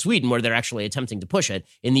 except for Sweden, where they're actually attempting to push it.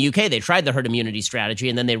 In the UK, they tried the herd immunity strategy,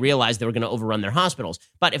 and then they realized they were going to overrun their hospitals.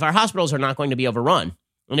 But if our hospitals are not going to be overrun,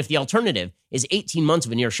 and if the alternative is 18 months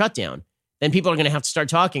of a near shutdown, then people are going to have to start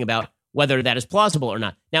talking about whether that is plausible or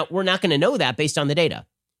not. Now, we're not going to know that based on the data.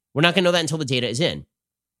 We're not going to know that until the data is in.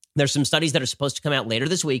 There's some studies that are supposed to come out later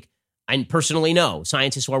this week. I personally know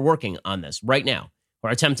scientists who are working on this right now, who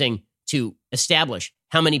are attempting to establish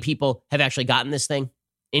how many people have actually gotten this thing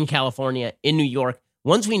in California, in New York.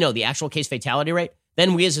 Once we know the actual case fatality rate,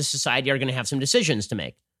 then we as a society are going to have some decisions to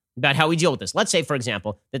make about how we deal with this. Let's say, for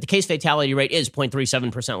example, that the case fatality rate is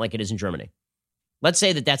 0.37% like it is in Germany. Let's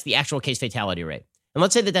say that that's the actual case fatality rate. And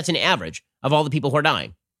let's say that that's an average of all the people who are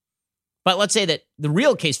dying. But let's say that the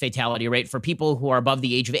real case fatality rate for people who are above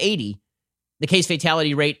the age of 80, the case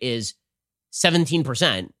fatality rate is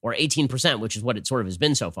 17% or 18%, which is what it sort of has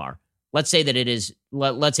been so far. Let's say that it is,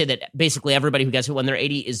 let's say that basically everybody who gets it when they're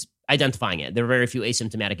 80 is identifying it. There are very few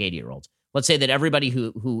asymptomatic 80-year-olds. Let's say that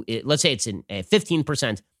everybody let's say it's a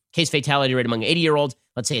 15% case fatality rate among 80-year-olds.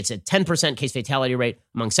 Let's say it's a 10% case fatality rate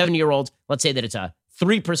among 70-year-olds. Let's say that it's a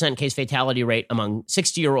 3% case fatality rate among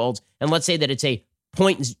 60-year-olds. And let's say that it's a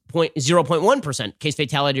 0.1% case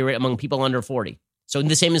fatality rate among people under 40. So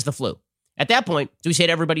the same as the flu. At that point, do we say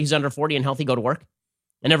to everybody who's under 40 and healthy, go to work?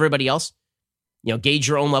 And everybody else, gauge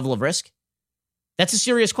your own level of risk? That's a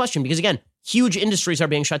serious question because, again, huge industries are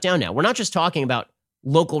being shut down now. We're not just talking about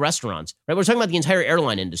local restaurants, right? We're talking about the entire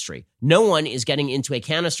airline industry. No one is getting into a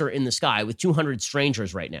canister in the sky with 200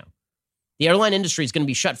 strangers right now. The airline industry is going to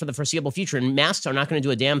be shut for the foreseeable future, and masks are not going to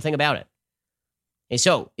do a damn thing about it. And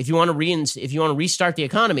so if you want to restart the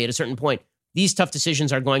economy at a certain point, these tough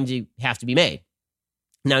decisions are going to have to be made.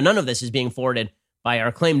 Now, none of this is being forwarded by our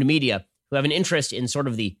acclaimed media who have an interest in sort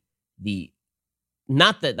of the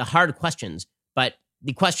not the hard questions, but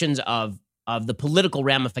the questions of the political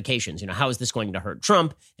ramifications. How is this going to hurt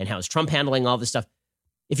Trump, and how is Trump handling all this stuff?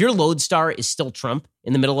 If your lodestar is still Trump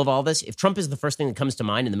in the middle of all this, if Trump is the first thing that comes to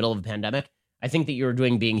mind in the middle of a pandemic, I think that you're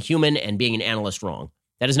doing being human and being an analyst wrong.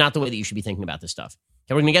 That is not the way that you should be thinking about this stuff.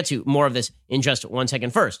 Okay, we're going to get to more of this in just 1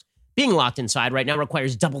 second. First, being locked inside right now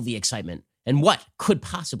requires double the excitement. And what could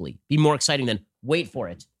possibly be more exciting than, wait for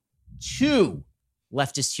it, 2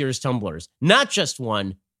 leftist tears tumblers? Not just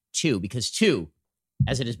 1, 2, because 2,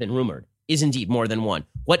 as it has been rumored, is indeed more than 1.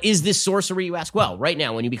 What is this sorcery, you ask? Well, right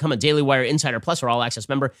now, when you become a Daily Wire Insider Plus or All Access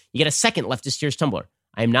member, you get a second leftist tears tumbler.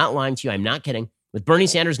 I am not lying to you. I'm not kidding. With Bernie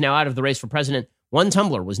Sanders now out of the race for president, 1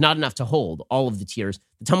 tumbler was not enough to hold all of the tears.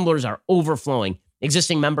 The tumblers are overflowing.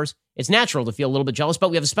 Existing members, it's natural to feel a little bit jealous,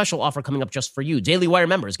 but we have a special offer coming up just for you. Daily Wire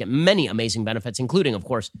members get many amazing benefits, including, of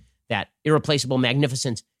course, that irreplaceable,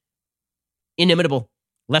 magnificent, inimitable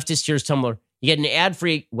leftist tears tumbler. You get an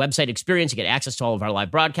ad-free website experience. You get access to all of our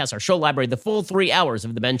live broadcasts, our show library, the full 3 hours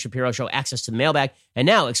of the Ben Shapiro Show, access to the mailbag, and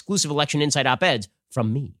now exclusive election insight op-eds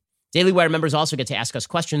from me. Daily Wire members also get to ask us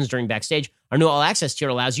questions during Backstage. Our new All Access tier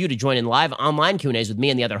allows you to join in live online Q&As with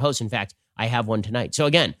me and the other hosts. In fact, I have one tonight. So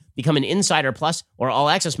again, become an Insider Plus or All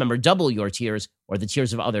Access member. Double your tiers or the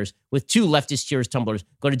tiers of others with 2 leftist tiers tumblers.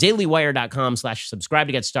 Go to dailywire.com/subscribe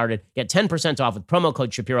to get started. Get 10% off with promo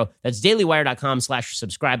code Shapiro. That's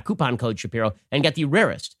dailywire.com/subscribe, coupon code Shapiro, and get the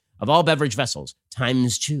rarest of all beverage vessels,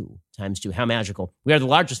 times two. Times two. How magical. We are the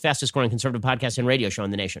largest, fastest growing conservative podcast and radio show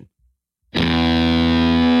in the nation.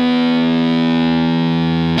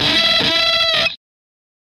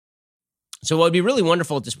 So what would be really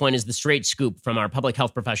wonderful at this point is the straight scoop from our public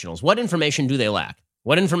health professionals. What information do they lack?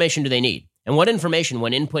 What information do they need? And what information,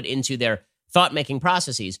 when input into their thought-making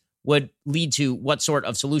processes, would lead to what sort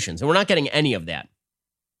of solutions? And we're not getting any of that.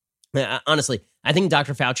 Honestly, I think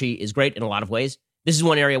Dr. Fauci is great in a lot of ways. This is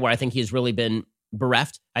one area where I think he has really been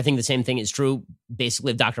bereft. I think the same thing is true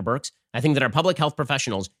basically of Dr. Birx. I think that our public health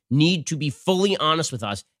professionals need to be fully honest with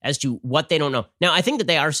us as to what they don't know. Now, I think that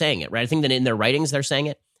they are saying it, right? I think that in their writings, they're saying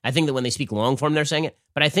it. I think that when they speak long form, they're saying it.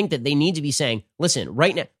 But I think that they need to be saying, listen,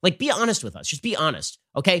 right now, like, be honest with us. Just be honest,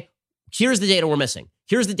 okay? Here's the data we're missing.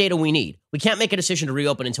 Here's the data we need. We can't make a decision to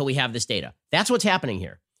reopen until we have this data. That's what's happening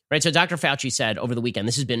here, right? So Dr. Fauci said over the weekend,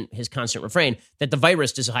 this has been his constant refrain, that the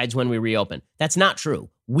virus decides when we reopen. That's not true.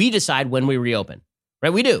 We decide when we reopen,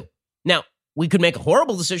 right? We do. Now, we could make a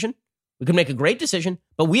horrible decision. We could make a great decision,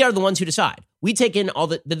 but we are the ones who decide. We take in all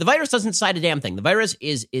the virus doesn't decide a damn thing. The virus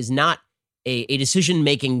is not a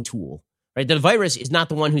decision-making tool, right? The virus is not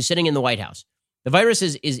the one who's sitting in the White House. The virus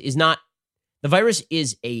is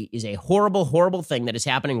a horrible, horrible thing that is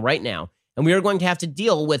happening right now. And we are going to have to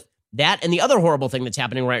deal with that and the other horrible thing that's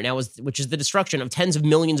happening right now, which is the destruction of tens of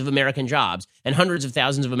millions of American jobs and hundreds of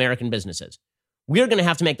thousands of American businesses. We are going to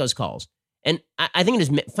have to make those calls. And I think it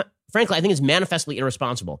is, frankly, I think it's manifestly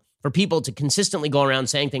irresponsible for people to consistently go around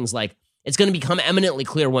saying things like, it's going to become eminently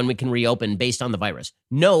clear when we can reopen based on the virus.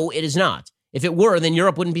 No, it is not. If it were, then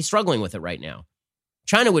Europe wouldn't be struggling with it right now.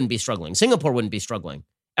 China wouldn't be struggling. Singapore wouldn't be struggling.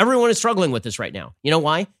 Everyone is struggling with this right now. You know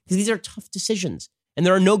why? Because these are tough decisions, and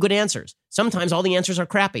there are no good answers. Sometimes all the answers are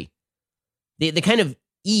crappy. The kind of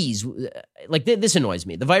ease, like this annoys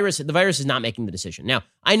me. The virus is not making the decision. Now,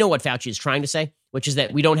 I know what Fauci is trying to say, which is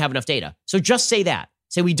that we don't have enough data. So just say that.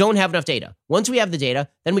 Say we don't have enough data. Once we have the data,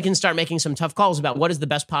 then we can start making some tough calls about what is the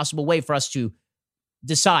best possible way for us to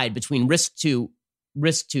decide between risk to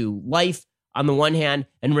life on the one hand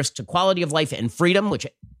and risk to quality of life and freedom, which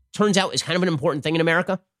turns out is kind of an important thing in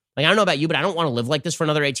America. Like, I don't know about you, but I don't want to live like this for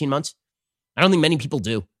another 18 months. I don't think many people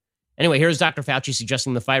do. Anyway, here's Dr. Fauci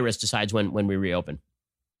suggesting the virus decides when we reopen.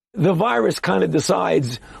 The virus kind of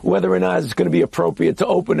decides whether or not it's going to be appropriate to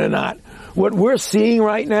open or not. What we're seeing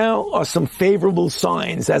right now are some favorable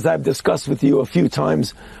signs, as I've discussed with you a few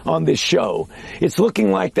times on this show. It's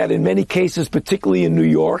looking like that in many cases, particularly in New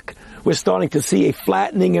York, we're starting to see a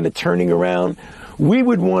flattening and a turning around. I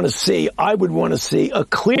would want to see a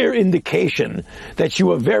clear indication that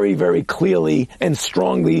you are very, very clearly and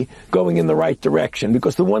strongly going in the right direction.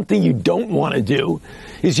 Because the one thing you don't want to do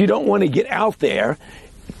is you don't want to get out there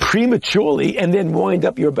prematurely and then wind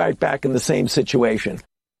up you're back in the same situation.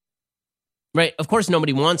 Right. Of course,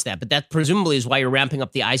 nobody wants that, but that presumably is why you're ramping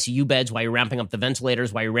up the ICU beds, why you're ramping up the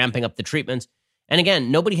ventilators, why you're ramping up the treatments. And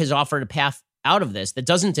again, nobody has offered a path out of this that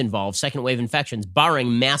doesn't involve second wave infections,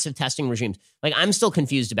 barring massive testing regimes. Like, I'm still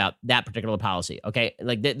confused about that particular policy. Okay.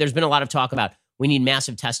 Like, there's been a lot of talk about we need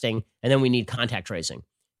massive testing and then we need contact tracing.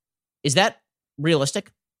 Is that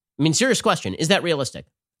realistic? I mean, serious question. Is that realistic?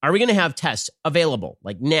 Are we going to have tests available,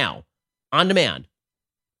 like now, on demand,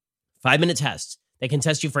 5-minute tests that can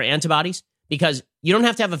test you for antibodies? Because you don't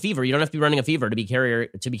have to have a fever. You don't have to be running a fever to be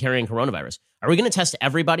carrying coronavirus. Are we going to test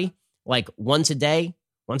everybody like once a day,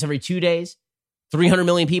 once every 2 days, 300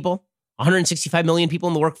 million people, 165 million people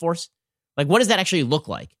in the workforce? Like, what does that actually look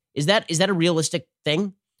like? Is that a realistic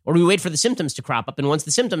thing? Or do we wait for the symptoms to crop up? And once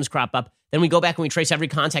the symptoms crop up, then we go back and we trace every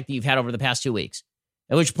contact that you've had over the past 2 weeks.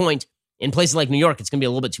 At which point, in places like New York, it's going to be a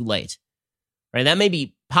little bit too late. Right? That may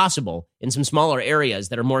be possible in some smaller areas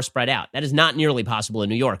that are more spread out. That is not nearly possible in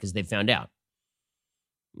New York, as they've found out.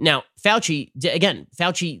 Now, Fauci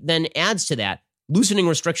then adds to that, loosening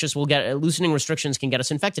restrictions can get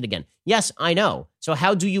us infected again. Yes, I know. So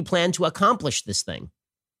how do you plan to accomplish this thing?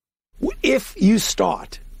 If you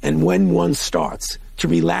start, and when one starts, to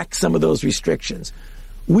relax some of those restrictions,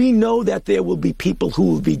 we know that there will be people who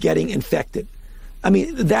will be getting infected. I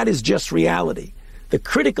mean, that is just reality. The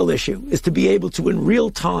critical issue is to be able to, in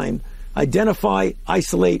real time, identify,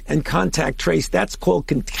 isolate, and contact trace. That's called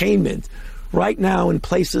containment. Right now, in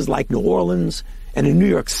places like New Orleans and in New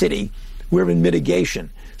York City, we're in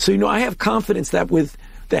mitigation. So, I have confidence that with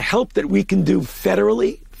the help that we can do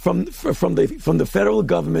federally, from the federal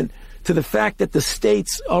government, to the fact that the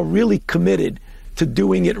states are really committed to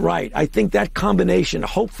doing it right. I think that combination,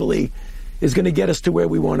 hopefully, is going to get us to where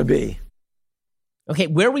we want to be. Okay,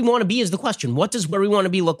 where we want to be is the question. What does where we want to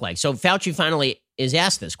be look like? So Fauci finally is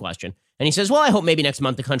asked this question, and he says, well, I hope maybe next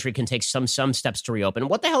month the country can take some steps to reopen.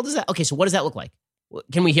 What the hell does that? Okay, so what does that look like?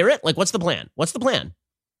 Can we hear it? Like, what's the plan? What's the plan?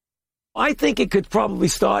 I think it could probably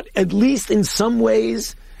start, at least in some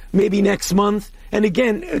ways, maybe next month. And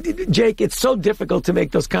again, Jake, it's so difficult to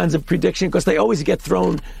make those kinds of predictions because they always get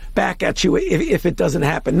thrown back at you if it doesn't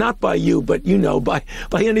happen. Not by you, but, by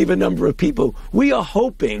any of a number of people. We are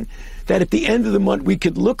hoping that at the end of the month, we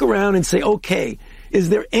could look around and say, okay, is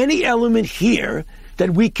there any element here that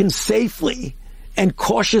we can safely and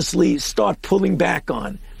cautiously start pulling back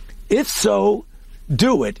on? If so,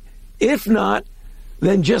 do it. If not,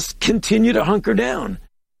 then just continue to hunker down.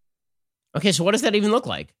 Okay, so what does that even look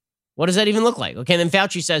like? What does that even look like? Okay, and then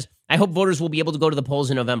Fauci says, I hope voters will be able to go to the polls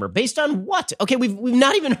in November. Based on what? Okay, we've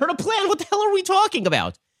not even heard a plan. What the hell are we talking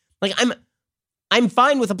about? Like, I'm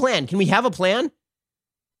fine with a plan. Can we have a plan?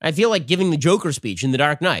 I feel like giving the Joker speech in The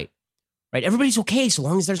Dark Knight, right? Everybody's okay so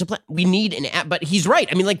long as there's a plan. We need an app, but he's right.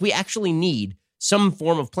 I mean, like, we actually need some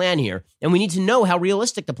form of plan here, and we need to know how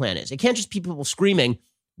realistic the plan is. It can't just be people screaming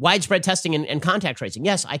widespread testing and contact tracing.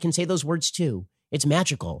 Yes, I can say those words too. It's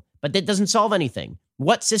magical, but that doesn't solve anything.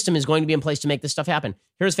 What system is going to be in place to make this stuff happen?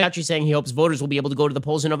 Here's Fauci saying he hopes voters will be able to go to the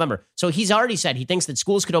polls in November. So he's already said he thinks that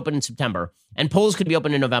schools could open in September and polls could be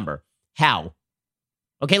open in November. How?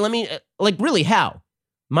 Okay, let me, really, how?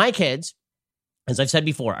 My kids, as I've said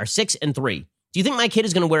before, are 6 and 3. Do you think my kid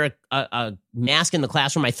is going to wear a mask in the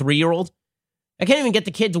classroom, my 3-year-old? I can't even get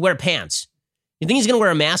the kid to wear pants. You think he's going to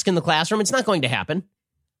wear a mask in the classroom? It's not going to happen.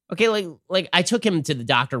 Okay, like I took him to the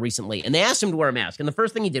doctor recently, and they asked him to wear a mask. And the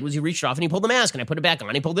first thing he did was he reached off and he pulled the mask, and I put it back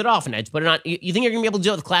on. He pulled it off, and I put it on. You think you're going to be able to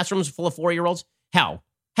do it with classrooms full of 4-year-olds? How?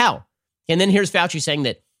 And then here's Fauci saying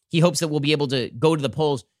that he hopes that we'll be able to go to the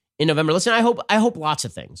polls in November. Listen, I hope lots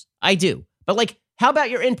of things. I do. But how about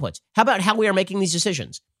your inputs? How about how we are making these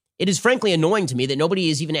decisions? It is frankly annoying to me that nobody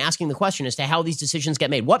is even asking the question as to how these decisions get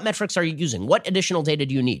made. What metrics are you using? What additional data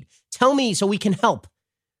do you need? Tell me so we can help.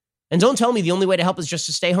 And don't tell me the only way to help is just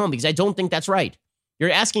to stay home, because I don't think that's right. You're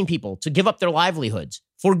asking people to give up their livelihoods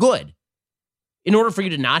for good in order for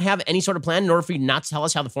you to not have any sort of plan, in order for you not to tell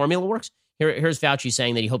us how the formula works. Here's Fauci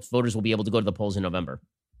saying that he hopes voters will be able to go to the polls in November.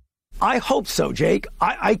 I hope so, Jake.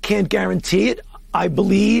 I can't guarantee it. I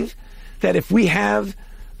believe that if we have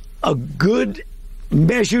a good,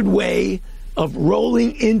 measured way of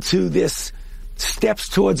rolling into this steps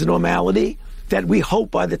towards normality, that we hope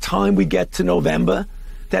by the time we get to November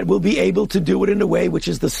that we'll be able to do it in a way which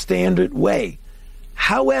is the standard way.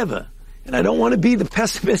 However, and I don't want to be the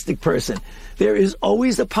pessimistic person, there is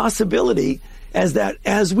always a possibility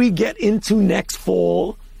as we get into next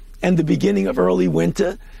fall and the beginning of early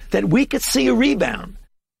winter, that we could see a rebound.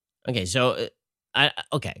 Okay, so,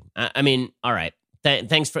 I mean, all right.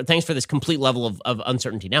 Thanks for this complete level of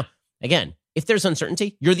uncertainty. Now, again, if there's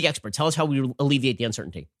uncertainty, you're the expert. Tell us how we alleviate the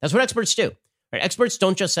uncertainty. That's what experts do. Right? Experts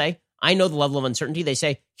don't just say, I know the level of uncertainty. They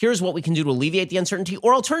say, here's what we can do to alleviate the uncertainty,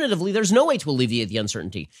 or alternatively, there's no way to alleviate the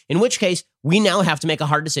uncertainty, in which case we now have to make a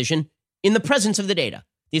hard decision in the presence of the data.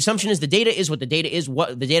 The assumption is the data is what the data is,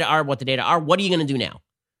 what the data are, what the data are. What are you going to do now?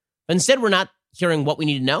 But instead, we're not hearing what we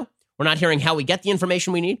need to know. We're not hearing how we get the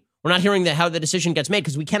information we need. We're not hearing how the decision gets made,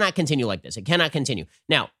 because we cannot continue like this. It cannot continue.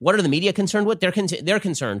 Now, what are the media concerned with? They're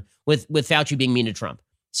concerned with Fauci being mean to Trump.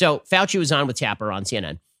 So Fauci was on with Tapper on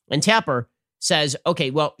CNN, and Tapper says,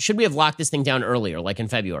 okay, well, should we have locked this thing down earlier, like in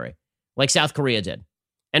February, like South Korea did?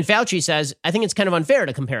 And Fauci says, I think it's kind of unfair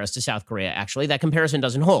to compare us to South Korea, actually. That comparison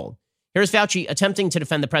doesn't hold. Here's Fauci attempting to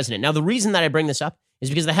defend the president. Now, the reason that I bring this up is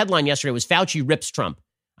because the headline yesterday was Fauci rips Trump.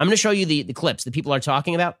 I'm going to show you the clips that people are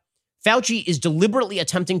talking about. Fauci is deliberately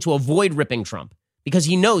attempting to avoid ripping Trump because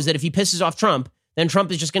he knows that if he pisses off Trump, then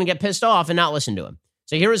Trump is just going to get pissed off and not listen to him.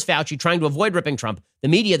 So here is Fauci trying to avoid ripping Trump. The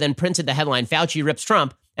media then printed the headline, Fauci rips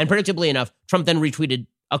Trump. And predictably enough, Trump then retweeted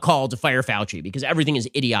a call to fire Fauci because everything is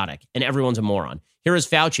idiotic and everyone's a moron. Here is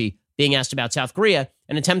Fauci being asked about South Korea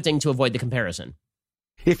and attempting to avoid the comparison.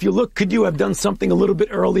 If you look, could you have done something a little bit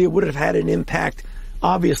earlier? Would have had an impact,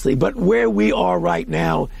 obviously. But where we are right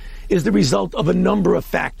now is the result of a number of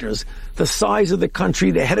factors. The size of the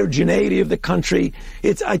country, the heterogeneity of the country.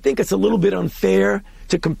 I think it's a little bit unfair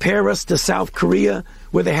to compare us to South Korea,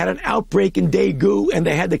 where they had an outbreak in Daegu and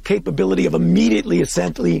they had the capability of immediately,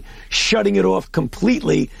 essentially, shutting it off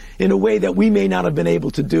completely in a way that we may not have been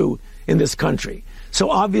able to do in this country. So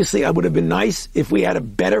obviously, it would have been nice if we had a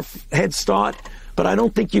better head start, but I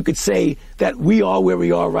don't think you could say that we are where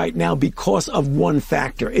we are right now because of one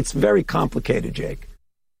factor. It's very complicated, Jake.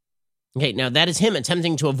 Okay, now that is him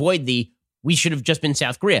attempting to avoid the we should have just been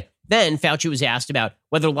South Korea. Then Fauci was asked about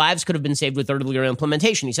whether lives could have been saved with earlier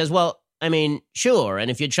implementation. He says, well, I mean, sure.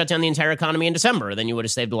 And if you'd shut down the entire economy in December, then you would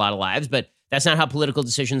have saved a lot of lives. But that's not how political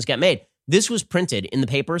decisions get made. This was printed in the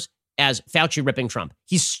papers as Fauci ripping Trump.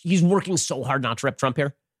 He's working so hard not to rip Trump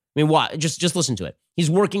here. I mean, what? Just listen to it. He's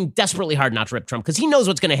working desperately hard not to rip Trump because he knows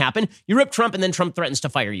what's going to happen. You rip Trump and then Trump threatens to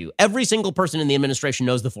fire you. Every single person in the administration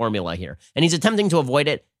knows the formula here. And he's attempting to avoid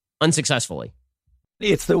it unsuccessfully.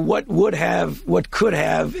 It's the what would have, what could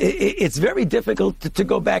have. It's very difficult to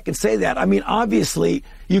go back and say that. I mean, obviously,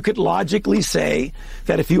 you could logically say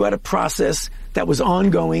that if you had a process that was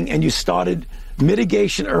ongoing and you started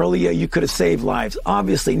mitigation earlier, you could have saved lives.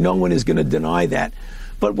 Obviously, no one is going to deny that.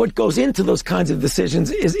 But what goes into those kinds of decisions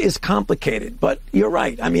is complicated. But you're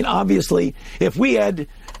right. I mean, obviously, if we had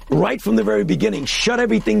right from the very beginning shut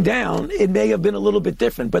everything down, it may have been a little bit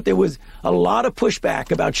different. But there was a lot of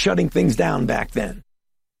pushback about shutting things down back then.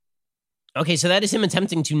 Okay, so that is him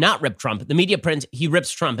attempting to not rip Trump. The media prints, he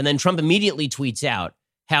rips Trump, and then Trump immediately tweets out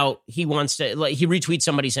how he wants to, like, he retweets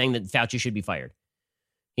somebody saying that Fauci should be fired.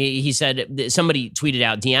 He said, somebody tweeted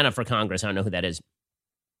out, Deanna for Congress, I don't know who that is,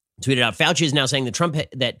 tweeted out, Fauci is now saying that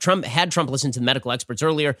Trump had Trump listen to the medical experts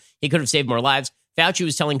earlier, he could have saved more lives. Fauci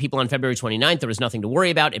was telling people on February 29th there was nothing to worry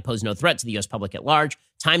about. It posed no threat to the U.S. public at large.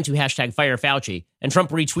 Time to hashtag fire Fauci. And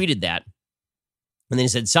Trump retweeted that. And then he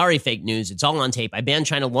said, sorry, fake news. It's all on tape. I banned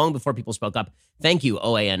China long before people spoke up. Thank you,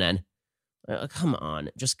 OANN. Come on.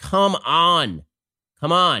 Just come on.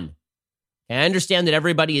 Come on. I understand that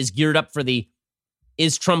everybody is geared up for the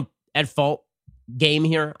is Trump at fault game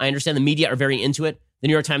here. I understand the media are very into it. The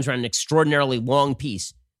New York Times ran an extraordinarily long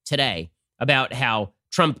piece today about how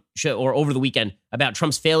Trump, or over the weekend, about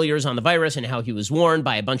Trump's failures on the virus and how he was warned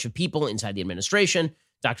by a bunch of people inside the administration.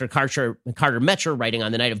 Dr. Carter Metcher writing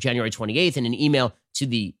on the night of January 28th in an email to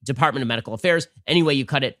the Department of Medical Affairs, any way you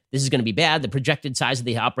cut it, this is going to be bad. The projected size of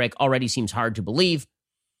the outbreak already seems hard to believe.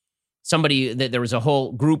 There was a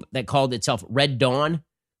whole group that called itself Red Dawn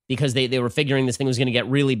because they were figuring this thing was going to get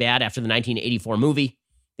really bad after the 1984 movie.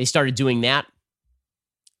 They started doing that,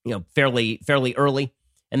 fairly early.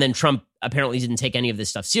 And then Trump apparently didn't take any of this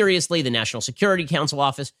stuff seriously. The National Security Council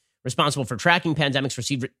office, responsible for tracking pandemics,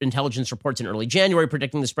 received intelligence reports in early January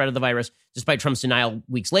predicting the spread of the virus. Despite Trump's denial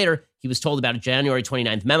weeks later, he was told about a January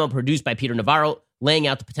 29th memo produced by Peter Navarro laying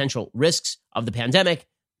out the potential risks of the pandemic,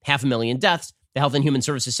 500,000 deaths. The Health and Human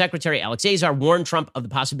Services Secretary, Alex Azar, warned Trump of the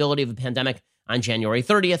possibility of a pandemic on January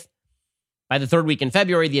 30th. By the third week in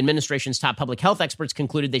February, the administration's top public health experts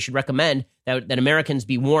concluded they should recommend that Americans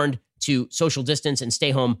be warned to social distance and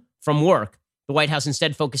stay home from work. The White House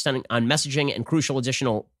instead focused on messaging, and crucial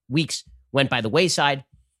additional weeks went by the wayside.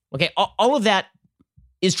 Okay, all of that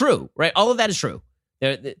is true, right? All of that is true.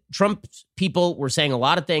 The Trump people were saying a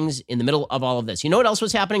lot of things in the middle of all of this. You know what else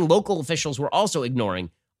was happening? Local officials were also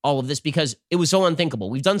ignoring all of this because it was so unthinkable.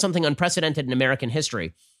 We've done something unprecedented in American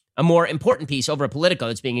history. A more important piece over at Politico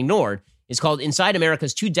that's being ignored is called Inside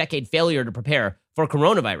America's 2-Decade Failure to Prepare for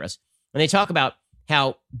Coronavirus. And they talk about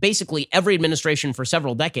how basically every administration for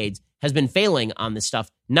several decades has been failing on this stuff,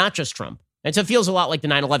 not just Trump. And so it feels a lot like the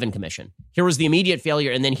 9/11 Commission. Here was the immediate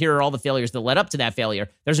failure, and then here are all the failures that led up to that failure.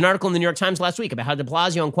 There's an article in the New York Times last week about how de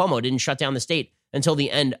Blasio and Cuomo didn't shut down the state until the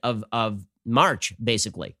end of March,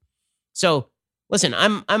 basically. So listen,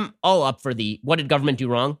 I'm all up for the what did government do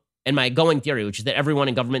wrong? And my going theory, which is that everyone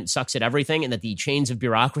in government sucks at everything and that the chains of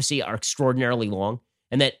bureaucracy are extraordinarily long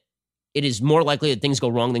and that it is more likely that things go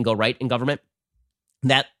wrong than go right in government.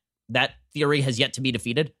 That theory has yet to be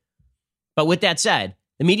defeated. But with that said,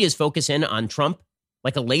 the media's focus in on Trump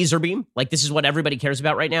like a laser beam, like this is what everybody cares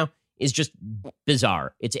about right now, is just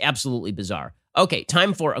bizarre. It's absolutely bizarre. Okay,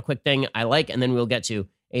 time for a quick thing I like, and then we'll get to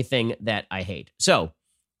a thing that I hate. So,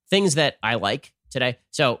 things that I like today.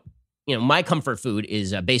 So, my comfort food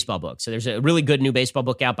is a baseball book. So there's a really good new baseball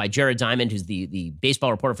book out by Jared Diamond, who's the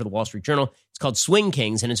baseball reporter for the Wall Street Journal. It's called Swing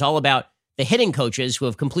Kings, and it's all about the hitting coaches who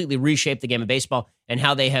have completely reshaped the game of baseball and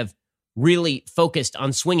how they have really focused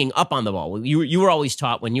on swinging up on the ball. You were always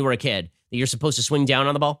taught when you were a kid that you're supposed to swing down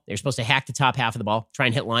on the ball. You're supposed to hack the top half of the ball, try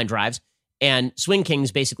and hit line drives. And Swing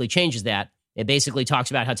Kings basically changes that. It basically talks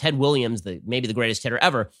about how Ted Williams, maybe the greatest hitter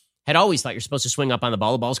ever, had always thought you're supposed to swing up on the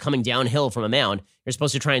ball. The ball's coming downhill from a mound. You're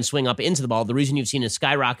supposed to try and swing up into the ball. The reason you've seen a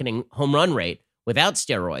skyrocketing home run rate without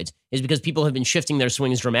steroids is because people have been shifting their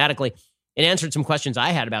swings dramatically. It answered some questions I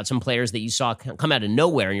had about some players that you saw come out of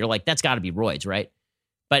nowhere, and you're like, that's got to be roids, right?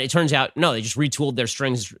 But it turns out, no, they just retooled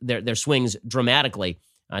their swings dramatically.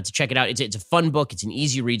 To check it out, it's a fun book. It's an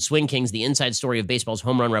easy read. Swing Kings, the inside story of baseball's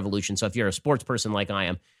home run revolution. So if you're a sports person like I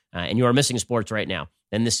am, and you are missing sports right now,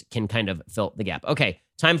 then this can kind of fill the gap. Okay,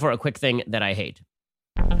 time for a quick thing that I hate.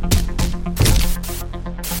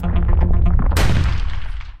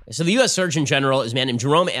 So the U.S. Surgeon General is a man named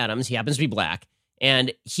Jerome Adams. He happens to be black.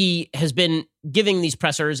 And he has been giving these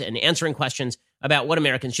pressers and answering questions about what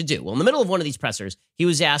Americans should do. Well, in the middle of one of these pressers, he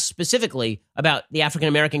was asked specifically about the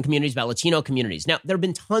African-American communities, about Latino communities. Now, there have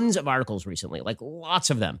been tons of articles recently, like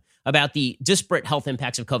lots of them, about the disparate health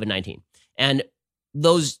impacts of COVID-19. And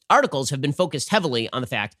those articles have been focused heavily on the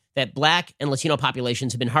fact that Black and Latino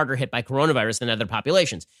populations have been harder hit by coronavirus than other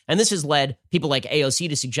populations. And this has led people like AOC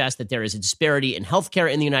to suggest that there is a disparity in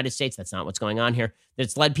healthcare in the United States. That's not what's going on here.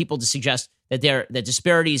 It's led people to suggest that that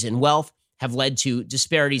disparities in wealth have led to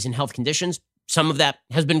disparities in health conditions. Some of that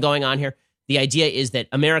has been going on here. The idea is that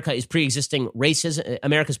America's pre-existing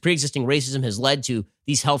racism has led to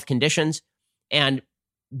these health conditions. And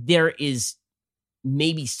there is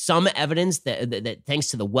maybe some evidence that thanks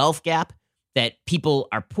to the wealth gap, that people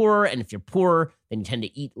are poorer. And if you're poorer, then you tend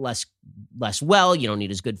to eat less well. You don't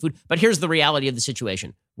eat as good food. But here's the reality of the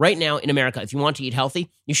situation. Right now in America, if you want to eat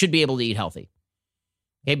healthy, you should be able to eat healthy.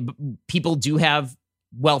 Okay? People do have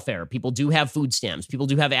welfare. People do have food stamps. People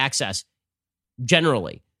do have access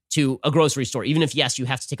generally to a grocery store, even if, yes, you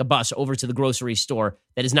have to take a bus over to the grocery store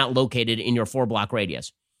that is not located in your 4-block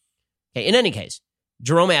radius. Okay, in any case,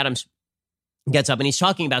 Jerome Adams gets up and he's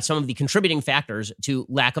talking about some of the contributing factors to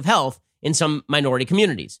lack of health in some minority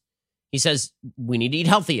communities. He says, we need to eat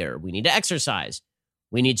healthier. We need to exercise.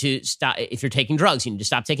 We need to stop. If you're taking drugs, you need to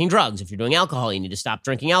stop taking drugs. If you're doing alcohol, you need to stop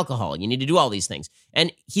drinking alcohol. You need to do all these things.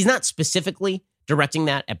 And he's not specifically directing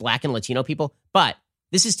that at Black and Latino people, but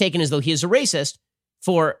this is taken as though he is a racist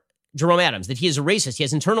for Jerome Adams, that he is a racist. He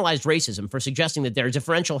has internalized racism for suggesting that there are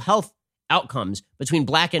differential health outcomes between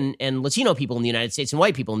Black and Latino people in the United States and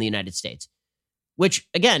white people in the United States, which,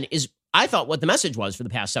 again, is, I thought, what the message was for the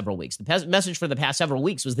past several weeks. The message for the past several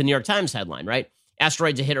weeks was the New York Times headline, right?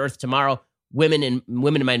 Asteroid to hit Earth tomorrow. Women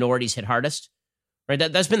and minorities hit hardest. Right?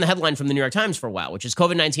 That's been the headline from the New York Times for a while, which is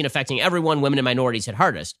COVID-19 affecting everyone. Women and minorities hit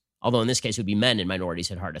hardest. Although in this case, it would be men and minorities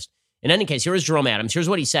hit hardest. In any case, here is Jerome Adams. Here's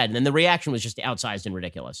what he said. And then the reaction was just outsized and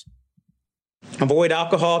ridiculous. Avoid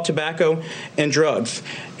alcohol, tobacco, and drugs.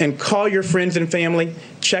 And call your friends and family.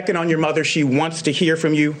 Check in on your mother. She wants to hear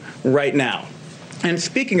from you right now. And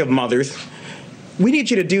speaking of mothers, we need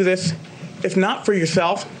you to do this, if not for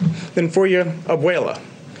yourself, then for your abuela.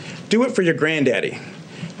 Do it for your granddaddy.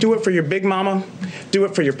 Do it for your big mama. Do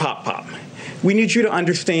it for your pop-pop. We need you to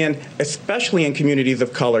understand, especially in communities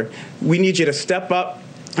of color, we need you to step up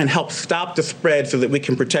and help stop the spread so that we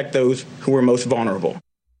can protect those who are most vulnerable.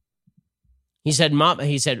 He said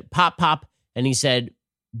pop, and he said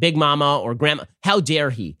big mama or grandma. How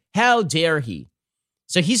dare he? How dare he?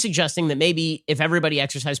 So he's suggesting that maybe if everybody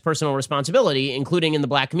exercised personal responsibility, including in the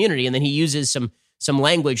Black community, and then he uses some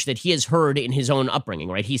language that he has heard in his own upbringing,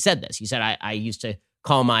 right? He said this. He said, I used to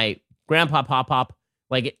call my grandpa pop,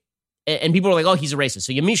 like, and people were like, oh, he's a racist.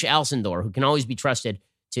 So Yamisha Alcindor, who can always be trusted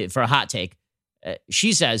for a hot take,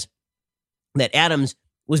 she says that Adams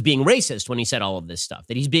was being racist when he said all of this stuff,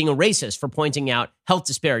 that he's being a racist for pointing out health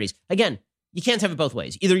disparities. Again, you can't have it both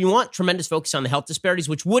ways. Either you want tremendous focus on the health disparities,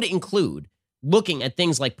 which would include looking at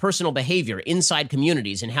things like personal behavior inside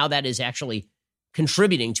communities and how that is actually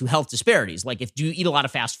contributing to health disparities. Like if you eat a lot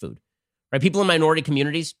of fast food, right? People in minority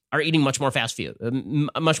communities are eating much more fast food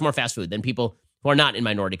than people who are not in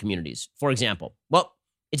minority communities. For example, well,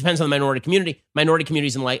 it depends on the minority community. Minority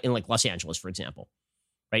communities in like Los Angeles, for example,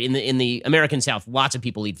 right? In the American South, lots of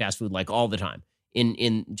people eat fast food like all the time.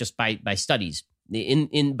 In just by studies.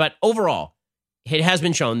 But overall, it has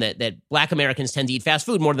been shown that Black Americans tend to eat fast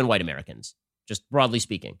food more than white Americans, just broadly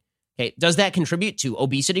speaking. Okay, does that contribute to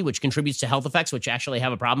obesity, which contributes to health effects, which actually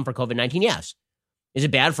have a problem for COVID-19? Yes. Is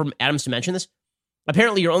it bad for Adams to mention this?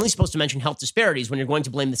 Apparently, you're only supposed to mention health disparities when you're going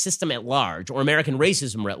to blame the system at large or American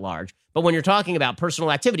racism at large. But when you're talking about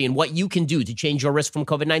personal activity and what you can do to change your risk from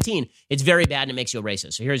COVID-19, it's very bad and it makes you a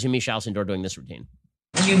racist. So here's Yamisha Alcindor doing this routine.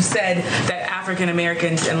 You said that African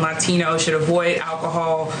Americans and Latinos should avoid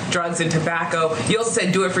alcohol, drugs, and tobacco. You also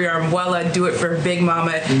said do it for your abuela, do it for Big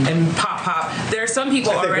Mama and Pop. There are some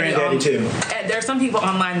people already there are some people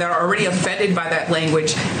online that are already offended by that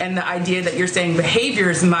language and the idea that you're saying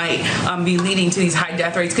behaviors might be leading to these high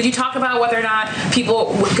death rates. Could you talk about whether or not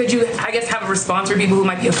could you, I guess, have a response for people who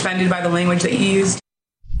might be offended by the language that you used?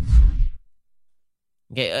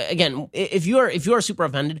 Okay, again, if you are super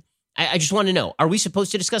offended, I just want to know, are we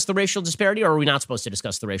supposed to discuss the racial disparity or are we not supposed to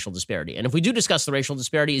discuss the racial disparity? And if we do discuss the racial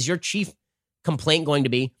disparity, is your chief complaint going to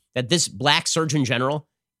be that this Black Surgeon General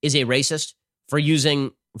is a racist for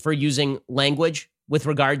using language with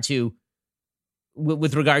regard to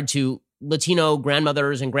Latino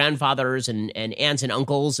grandmothers and grandfathers and aunts and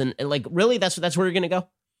uncles? And like, really, that's where you're going to go?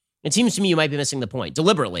 It seems to me you might be missing the point,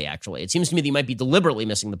 deliberately, actually. It seems to me that you might be deliberately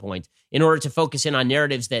missing the point in order to focus in on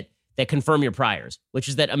narratives that confirm your priors, which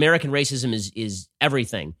is that American racism is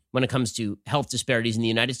everything when it comes to health disparities in the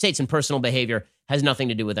United States, and personal behavior has nothing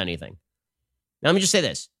to do with anything. Now, let me just say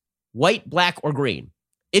this. White, black, or green,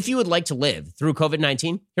 if you would like to live through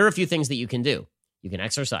COVID-19, here are a few things that you can do. You can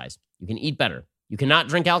exercise. You can eat better. You cannot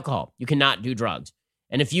drink alcohol. You cannot do drugs.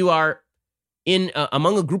 And if you are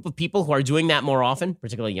among a group of people who are doing that more often,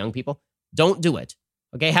 particularly young people, don't do it.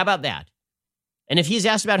 Okay, how about that? And if he's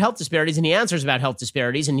asked about health disparities and he answers about health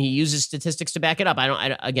disparities and he uses statistics to back it up,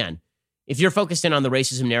 again, if you're focused in on the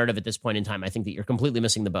racism narrative at this point in time, I think that you're completely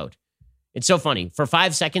missing the boat. It's so funny. For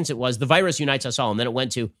 5 seconds, it was the virus unites us all. And then it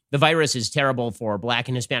went to the virus is terrible for Black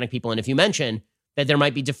and Hispanic people. And if you mention that there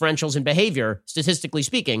might be differentials in behavior, statistically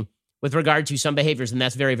speaking, with regard to some behaviors, then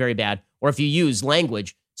that's very, very bad. Or if you use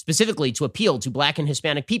language specifically to appeal to Black and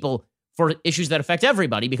Hispanic people for issues that affect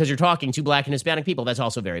everybody because you're talking to Black and Hispanic people, that's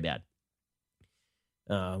also very bad.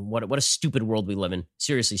 What a stupid world we live in.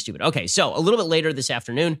 Seriously stupid. Okay, so a little bit later this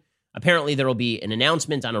afternoon, apparently there will be an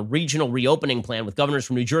announcement on a regional reopening plan with governors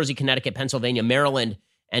from New Jersey, Connecticut, Pennsylvania, Maryland,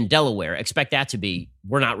 and Delaware. Expect that to be,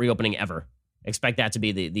 we're not reopening ever. Expect that to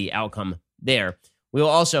be the outcome there. We will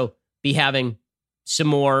also be having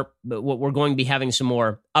we're going to be having some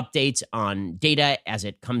more updates on data as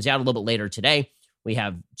it comes out a little bit later today. We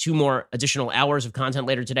have 2 more additional hours of content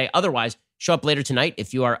later today. Otherwise, show up later tonight.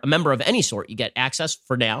 If you are a member of any sort, you get access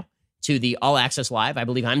for now to the All Access Live. I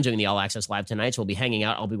believe I'm doing the All Access Live tonight, so we'll be hanging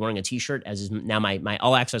out. I'll be wearing a T-shirt, as is now my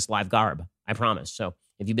All Access Live garb, I promise. So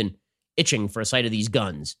if you've been itching for a sight of these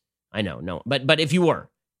guns, I know, no. But if you were,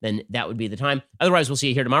 then that would be the time. Otherwise, we'll see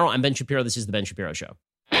you here tomorrow. I'm Ben Shapiro. This is The Ben Shapiro Show.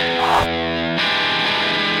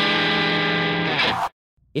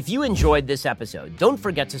 If you enjoyed this episode, don't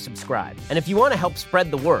forget to subscribe. And if you want to help spread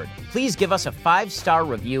the word, please give us a 5-star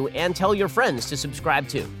review and tell your friends to subscribe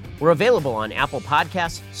too. We're available on Apple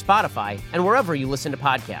Podcasts, Spotify, and wherever you listen to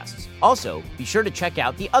podcasts. Also, be sure to check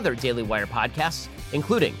out the other Daily Wire podcasts,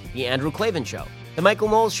 including The Andrew Klavan Show, The Michael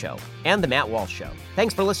Knowles Show, and The Matt Walsh Show.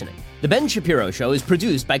 Thanks for listening. The Ben Shapiro Show is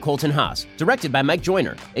produced by Colton Haas, directed by Mike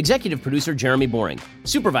Joyner, executive producer Jeremy Boring,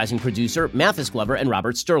 supervising producer Mathis Glover and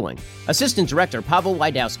Robert Sterling, assistant director Pavel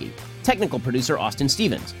Wydowski, technical producer Austin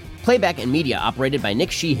Stevens, playback and media operated by Nick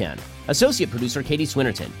Sheehan, associate producer Katie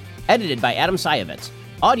Swinnerton, edited by Adam Sayevitz.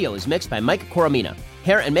 Audio is mixed by Mike Coromina.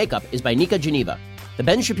 Hair and makeup is by Nika Geneva. The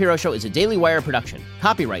Ben Shapiro Show is a Daily Wire production.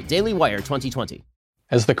 Copyright Daily Wire 2020.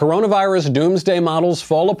 As the coronavirus doomsday models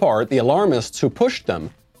fall apart, the alarmists who pushed them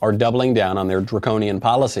are doubling down on their draconian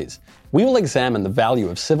policies. We will examine the value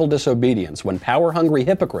of civil disobedience when power-hungry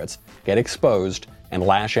hypocrites get exposed and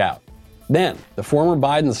lash out. Then, the former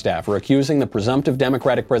Biden staffer accusing the presumptive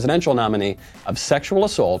Democratic presidential nominee of sexual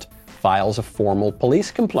assault files a formal police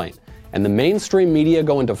complaint, and the mainstream media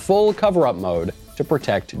go into full cover-up mode to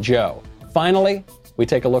protect Joe. Finally, we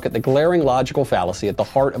take a look at the glaring logical fallacy at the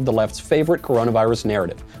heart of the left's favorite coronavirus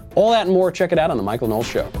narrative. All that and more, check it out on The Michael Knowles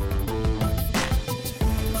Show.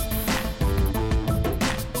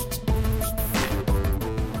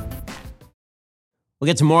 We'll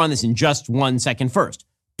get to more on this in just 1 second. First,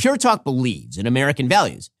 Pure Talk believes in American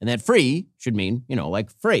values, and that free should mean, like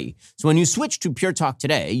free. So when you switch to Pure Talk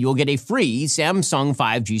today, you'll get a free Samsung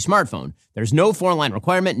 5G smartphone. There's no foreign-line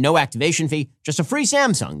requirement, no activation fee, just a free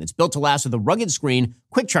Samsung that's built to last with a rugged screen,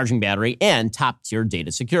 quick charging battery, and top-tier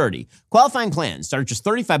data security. Qualifying plans start at just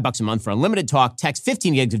 $35 a month for unlimited talk, text,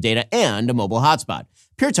 15 gigs of data, and a mobile hotspot.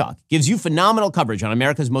 Pure Talk gives you phenomenal coverage on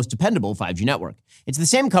America's most dependable 5G network. It's the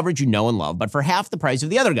same coverage you know and love, but for half the price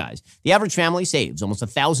of the other guys. The average family saves almost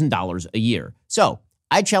 $1,000 a year. So,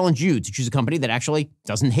 I challenge you to choose a company that actually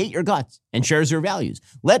doesn't hate your guts and shares your values.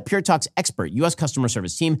 Let Pure Talk's expert U.S. customer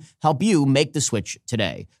service team help you make the switch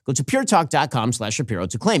today. Go to puretalk.com/Shapiro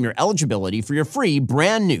to claim your eligibility for your free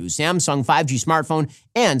brand new Samsung 5G smartphone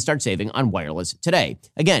and start saving on wireless today.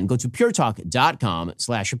 Again, go to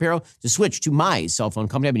puretalk.com/Shapiro to switch to my cell phone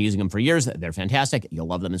company. I've been using them for years. They're fantastic. You'll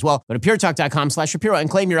love them as well. Go to puretalk.com/Shapiro and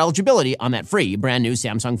claim your eligibility on that free brand new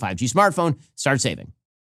Samsung 5G smartphone. Start saving.